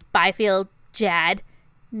Byfield, Jad,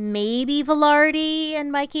 maybe Velarde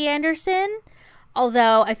and Mikey Anderson.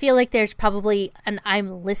 Although I feel like there's probably an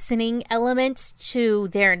I'm listening element to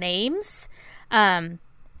their names.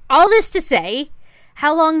 All this to say,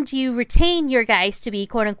 how long do you retain your guys to be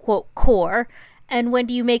quote-unquote core? And when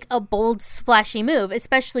do you make a bold, splashy move,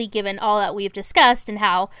 especially given all that we've discussed and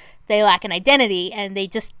how they lack an identity and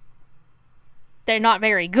they're not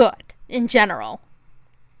very good in general?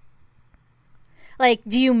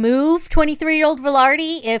 Do you move 23-year-old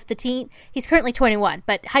Velarde if the team... He's currently 21,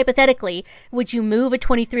 but hypothetically, would you move a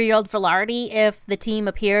 23-year-old Velarde if the team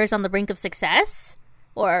appears on the brink of success?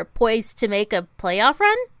 Or poised to make a playoff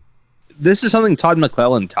run? This is something Todd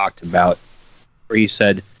McClellan talked about, where he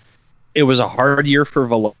said it was a hard year for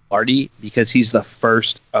Velarde because he's the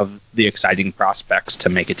first of the exciting prospects to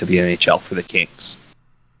make it to the NHL for the Kings.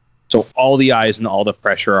 So all the eyes and all the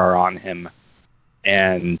pressure are on him,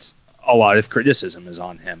 and a lot of criticism is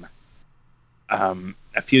on him.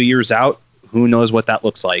 A few years out, who knows what that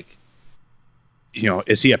looks like?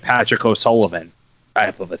 Is he a Patrick O'Sullivan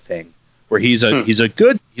type of a thing, where he's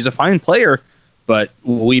a fine player, but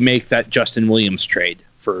we make that Justin Williams trade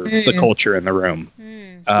for the culture in the room.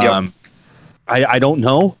 I don't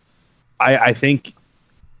know. I think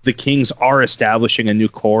the Kings are establishing a new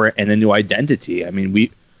core and a new identity. I mean,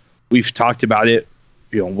 we've talked about it,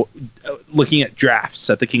 looking at drafts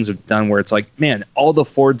that the Kings have done, where it's like, man, all the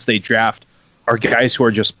forwards they draft are guys who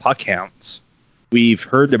are just puck hounds. We've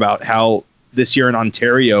heard about how this year in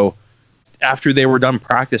Ontario, after they were done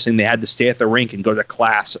practicing, they had to stay at the rink and go to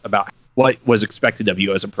class about what was expected of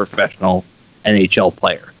you as a professional NHL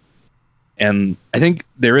player. And I think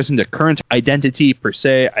there isn't a current identity per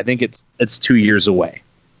se. I think it's 2 years away.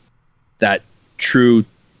 That true,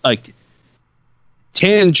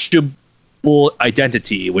 tangible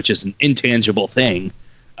identity, which is an intangible thing.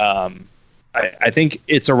 I think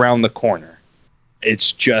it's around the corner.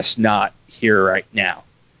 It's just not here right now.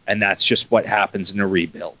 And that's just what happens in a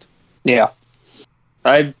rebuild. Yeah.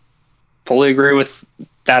 I fully agree with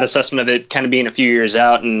that assessment of it kind of being a few years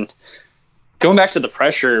out. And going back to the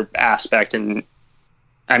pressure aspect, and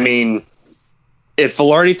I mean, if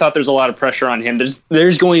Vilardi thought there's a lot of pressure on him,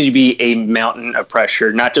 there's going to be a mountain of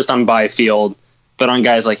pressure, not just on Byfield, but on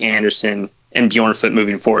guys like Anderson and Bjornfot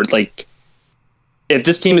moving forward. Like, if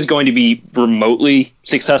this team is going to be remotely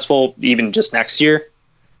successful, even just next year,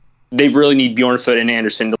 they really need Bjornfot and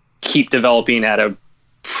Anderson to keep developing at a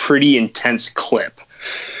pretty intense clip.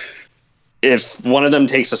 If one of them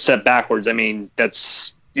takes a step backwards, I mean,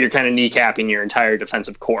 you're kind of kneecapping your entire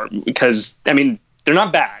defensive core, because, I mean, they're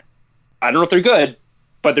not bad. I don't know if they're good,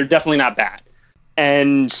 but they're definitely not bad.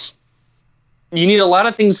 And you need a lot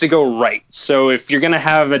of things to go right. So if you're going to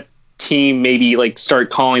have a team maybe start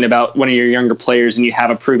calling about one of your younger players, and you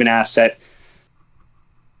have a proven asset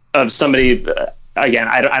of somebody, again,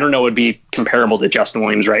 I don't know, would be comparable to Justin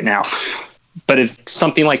Williams right now. But if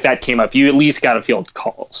something like that came up, you at least got to field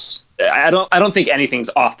calls. I don't think anything's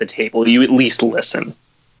off the table. You at least listen.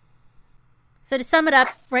 So to sum it up,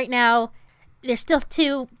 right now, they're still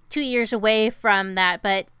two years away from that,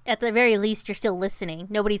 but at the very least, you're still listening.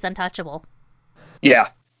 Nobody's untouchable. Yeah,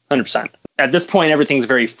 100%. At this point, everything's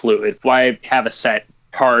very fluid. Why have a set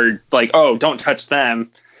hard, don't touch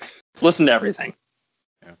them? Listen to everything.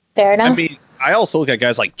 Yeah. Fair enough. I mean, I also look at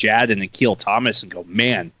guys like Jad and Akil Thomas and go,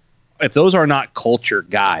 man, if those are not culture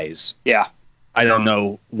guys, yeah, I don't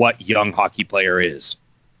know what young hockey player is.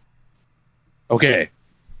 Okay,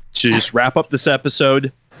 to just wrap up this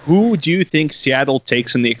episode, who do you think Seattle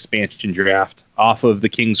takes in the expansion draft off of the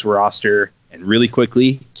Kings roster? And really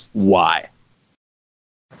quickly, why?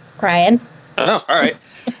 Ryan? Oh, all right.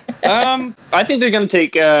 I think they're going to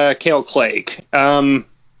take Cale Clague.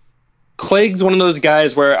 Clague's one of those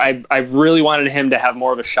guys where I really wanted him to have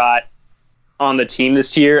more of a shot on the team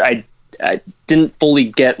this year. I didn't fully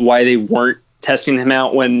get why they weren't testing him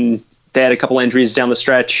out when they had a couple injuries down the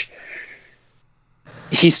stretch.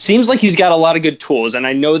 He seems like he's got a lot of good tools, and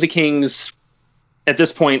I know the Kings, at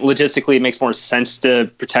this point, logistically, it makes more sense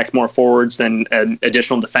to protect more forwards than an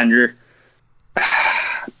additional defender.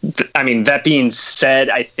 I mean, that being said,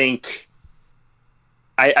 I think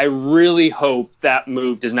I really hope that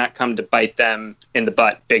move does not come to bite them in the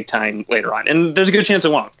butt big time later on. And there's a good chance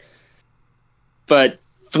it won't. But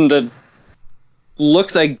from the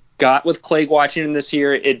looks I got with Clague watching him this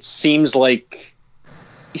year, it seems like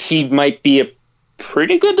he might be a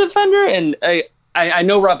pretty good defender. And I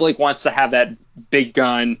know Rob Blake wants to have that big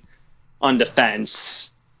gun on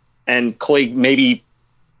defense. And Clague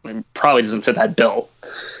probably doesn't fit that bill.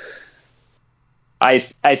 I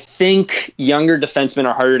think younger defensemen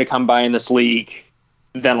are harder to come by in this league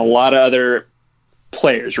than a lot of other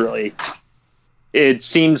players, really. It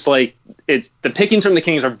seems like the pickings from the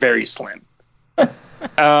Kings are very slim.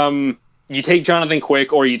 You take Jonathan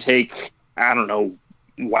Quick, or you take, I don't know,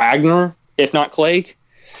 Wagner, if not Clague.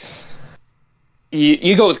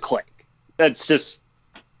 You go with Clague. That's just,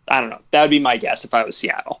 I don't know. That would be my guess if I was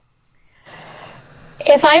Seattle.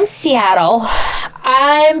 If I'm Seattle,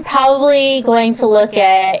 I'm probably going to look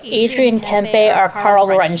at Adrian Kempe or Carl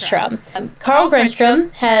Grundstrom. Carl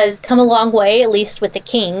Grundstrom has come a long way, at least with the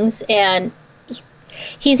Kings, and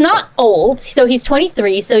he's not old, so he's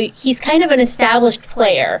 23, so he's kind of an established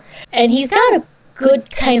player, and he's got a good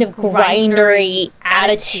kind of grindery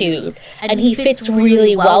attitude, and he fits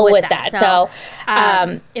really well with that. So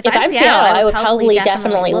if I'm Seattle, I would probably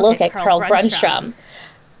definitely look at Carl Grundstrom.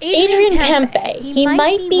 Adrian Kempe, he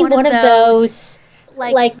might be one of those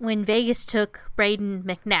Like when Vegas took Braden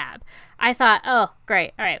McNabb, I thought, oh,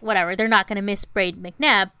 great, all right, whatever. They're not going to miss Braden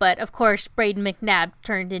McNabb, but of course, Braden McNabb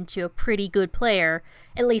turned into a pretty good player,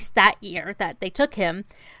 at least that year that they took him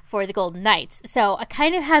for the Golden Knights. So I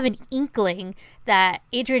kind of have an inkling that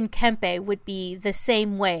Adrian Kempe would be the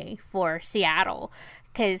same way for Seattle,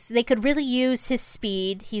 because they could really use his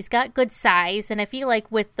speed. He's got good size, and I feel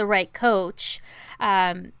like with the right coach,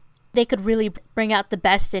 they could really bring out the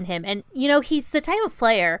best in him. And, you know, he's the type of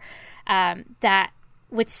player that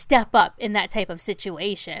would step up in that type of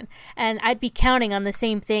situation. And I'd be counting on the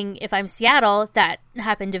same thing if I'm Seattle that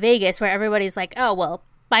happened to Vegas, where everybody's like, oh, well,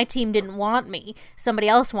 my team didn't want me. Somebody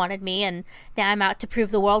else wanted me, and now I'm out to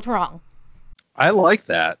prove the world wrong. I like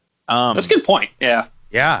that. That's a good point. Yeah.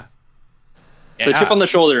 Yeah. The chip on the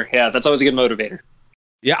shoulder. Yeah, that's always a good motivator.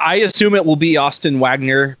 Yeah, I assume it will be Austin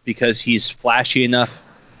Wagner because he's flashy enough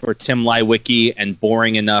for Tim Leiweke and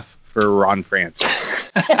boring enough for Ron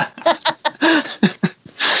Francis.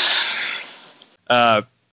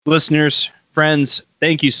 Listeners, friends,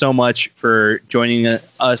 thank you so much for joining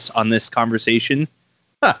us on this conversation.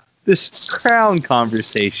 This Crown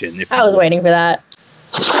conversation. I was waiting for that.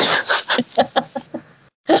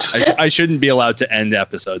 I shouldn't be allowed to end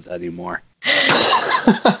episodes anymore.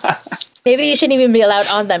 Maybe you shouldn't even be allowed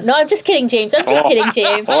on them. No, I'm just kidding, James. I'm just kidding,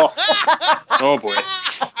 James. Oh boy.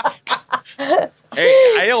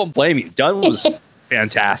 Hey, I don't blame you. Dunn was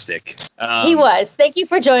fantastic. He was. Thank you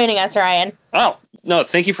for joining us, Ryan. Oh, no,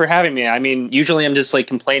 thank you for having me. I mean, usually I'm just like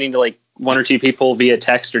complaining to like one or two people via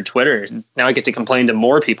text or Twitter. Now I get to complain to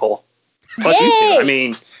more people. Plus you two. I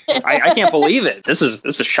mean, I can't believe it. This is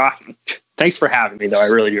shocking. Thanks for having me, though. I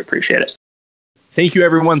really do appreciate it. Thank you,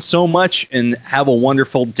 everyone, so much, and have a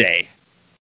wonderful day.